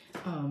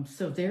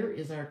 So there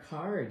is our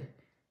card.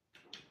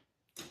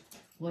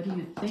 What do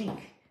you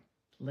think?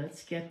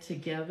 Let's get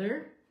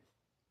together,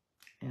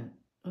 and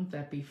won't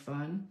that be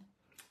fun?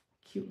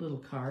 Cute little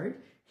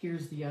card.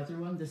 Here's the other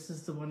one. This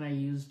is the one I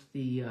used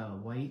the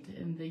white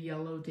and the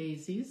yellow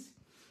daisies.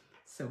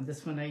 So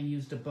this one I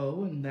used a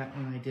bow, and that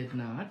one I did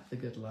not, the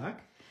good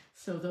luck.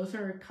 So those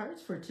are our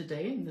cards for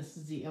today, and this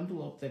is the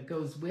envelope that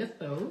goes with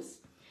those.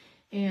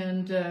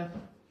 And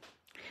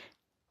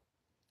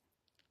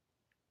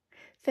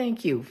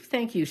thank you,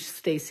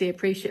 Stacy. I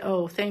appreciate.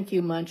 Oh, thank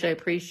you, Munch. I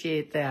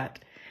appreciate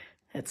that.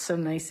 That's so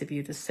nice of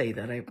you to say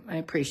that. I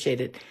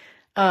appreciate it.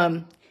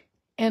 And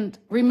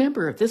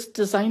remember, this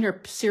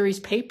designer series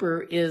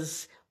paper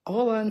is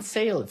all on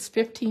sale. It's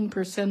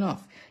 15%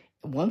 off.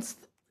 Once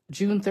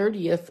June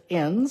 30th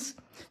ends,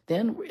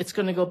 then it's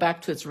going to go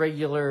back to its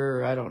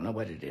regular, I don't know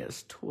what it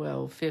is,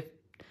 $12.50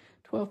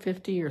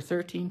 or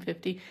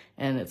 $13.50,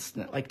 and it's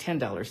like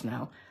 $10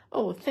 now.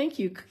 Oh, thank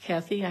you,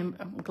 Kathy. I'm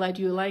glad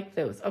you like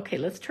those. Okay,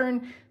 let's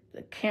turn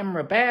the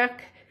camera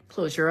back.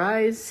 Close your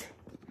eyes.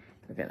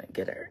 We're going to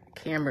get our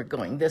camera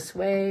going this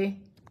way.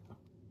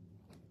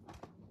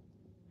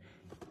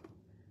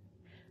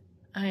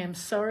 I am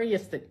sorry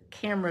if the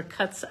camera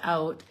cuts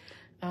out.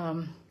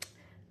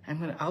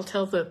 I'll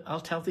tell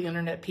the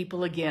internet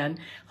people again.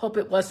 Hope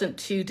it wasn't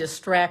too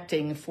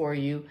distracting for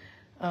you.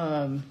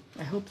 I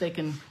hope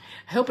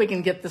we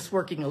can get this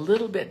working a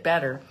little bit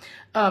better.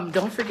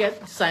 Don't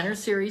forget Signer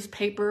Series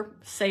paper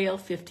sale,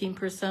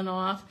 15%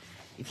 off.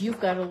 If you've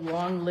got a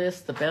long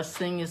list, the best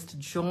thing is to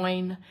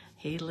join.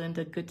 Hey,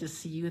 Linda, good to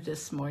see you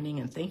this morning,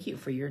 and thank you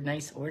for your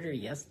nice order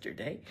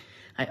yesterday.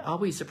 I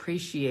always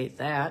appreciate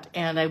that,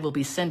 and I will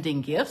be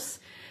sending gifts.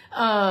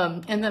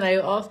 And then I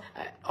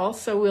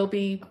also will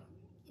be,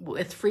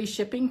 with free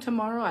shipping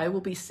tomorrow, I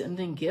will be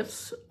sending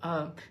gifts,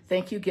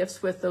 thank you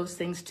gifts with those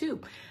things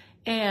too.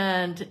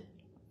 And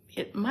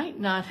it might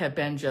not have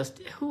been just,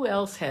 who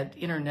else had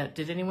internet?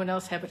 Did anyone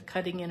else have it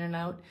cutting in and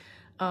out?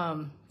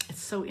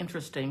 It's so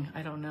interesting.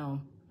 I don't know.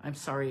 I'm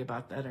sorry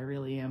about that. I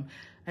really am.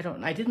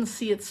 I didn't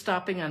see it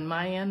stopping on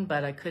my end,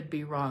 but I could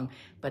be wrong.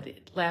 But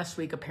last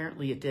week,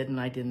 apparently it did, and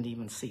I didn't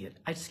even see it.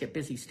 I just get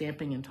busy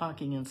stamping and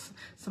talking, and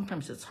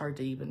sometimes it's hard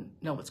to even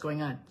know what's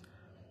going on.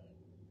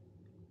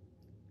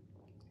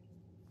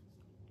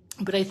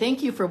 But I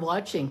thank you for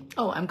watching.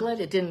 Oh, I'm glad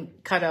it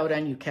didn't cut out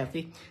on you,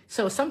 Kathy.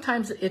 So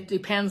sometimes it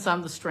depends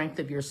on the strength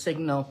of your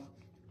signal.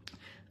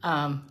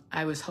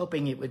 I was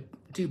hoping it would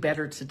do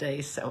better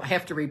today, so I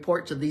have to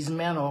report to these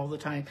men all the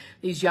time.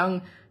 These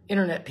young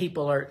internet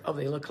people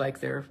they look like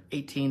they're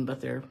 18, but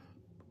they're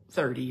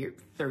 30 or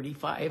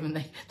 35, and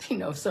they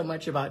know so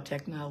much about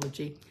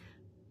technology.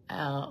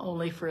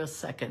 Only for a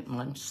second,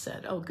 Munch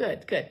said. Oh,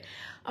 good, good.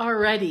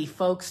 Alrighty,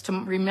 folks,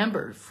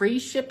 remember, free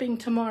shipping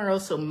tomorrow,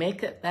 so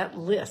make that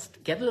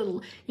list. Get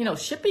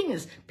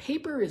it,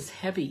 paper is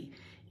heavy.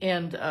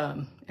 And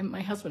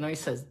my husband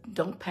always says,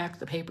 don't pack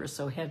the paper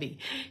so heavy.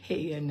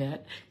 Hey,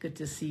 Annette, good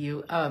to see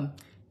you.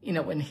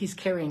 When he's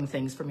carrying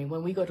things for me,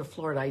 when we go to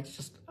Florida,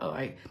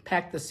 I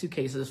pack the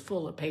suitcases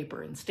full of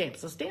paper and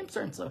stamps. The stamps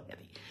aren't so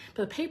heavy,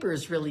 but the paper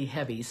is really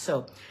heavy.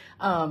 So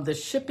the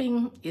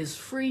shipping is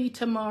free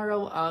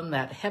tomorrow on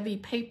that heavy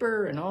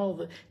paper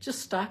and just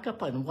stock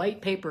up on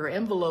white paper,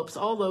 envelopes,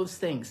 all those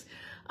things.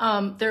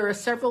 There are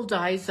several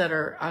dies that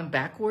are on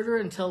back order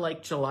until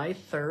like July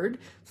 3rd.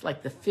 It's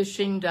like the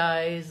fishing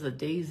dies, the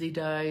daisy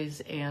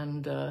dies,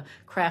 and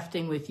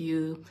crafting with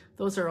you.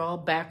 Those are all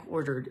back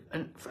ordered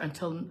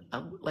until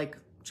like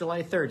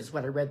July 3rd is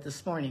what I read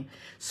this morning.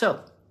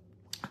 So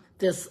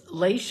this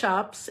Les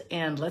Shoppes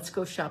and Let's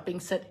Go Shopping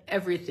set,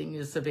 everything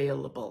is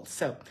available.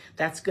 So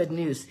that's good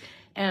news.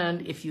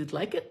 And if you'd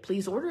like it,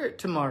 please order it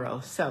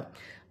tomorrow. So.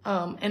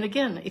 And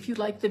again, if you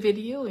liked the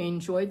video and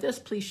enjoyed this,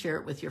 please share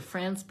it with your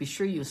friends. Be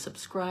sure you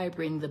subscribe,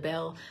 ring the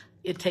bell.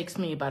 It takes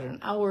me about an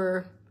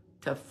hour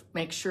to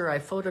make sure I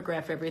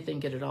photograph everything,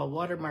 get it all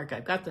watermarked.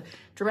 I've got the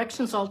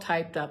directions all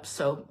typed up,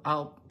 so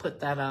I'll put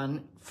that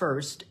on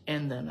first,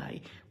 and then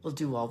I will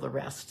do all the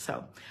rest.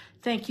 So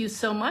thank you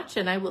so much,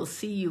 and I will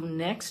see you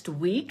next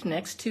week,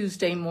 next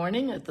Tuesday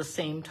morning at the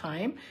same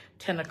time,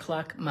 10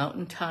 o'clock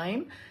Mountain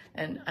Time.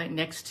 And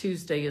next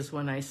Tuesday is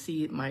when I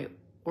see my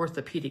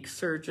orthopedic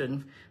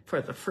surgeon for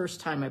the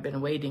first time. I've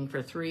been waiting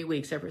for 3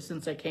 weeks ever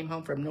since I came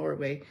home from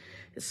Norway.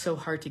 It's so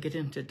hard to get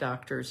into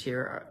doctors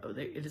here.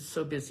 It is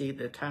so busy.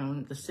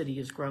 The city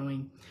is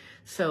growing.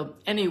 So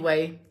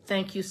anyway,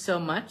 thank you so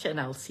much, and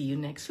I'll see you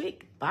next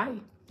week. Bye.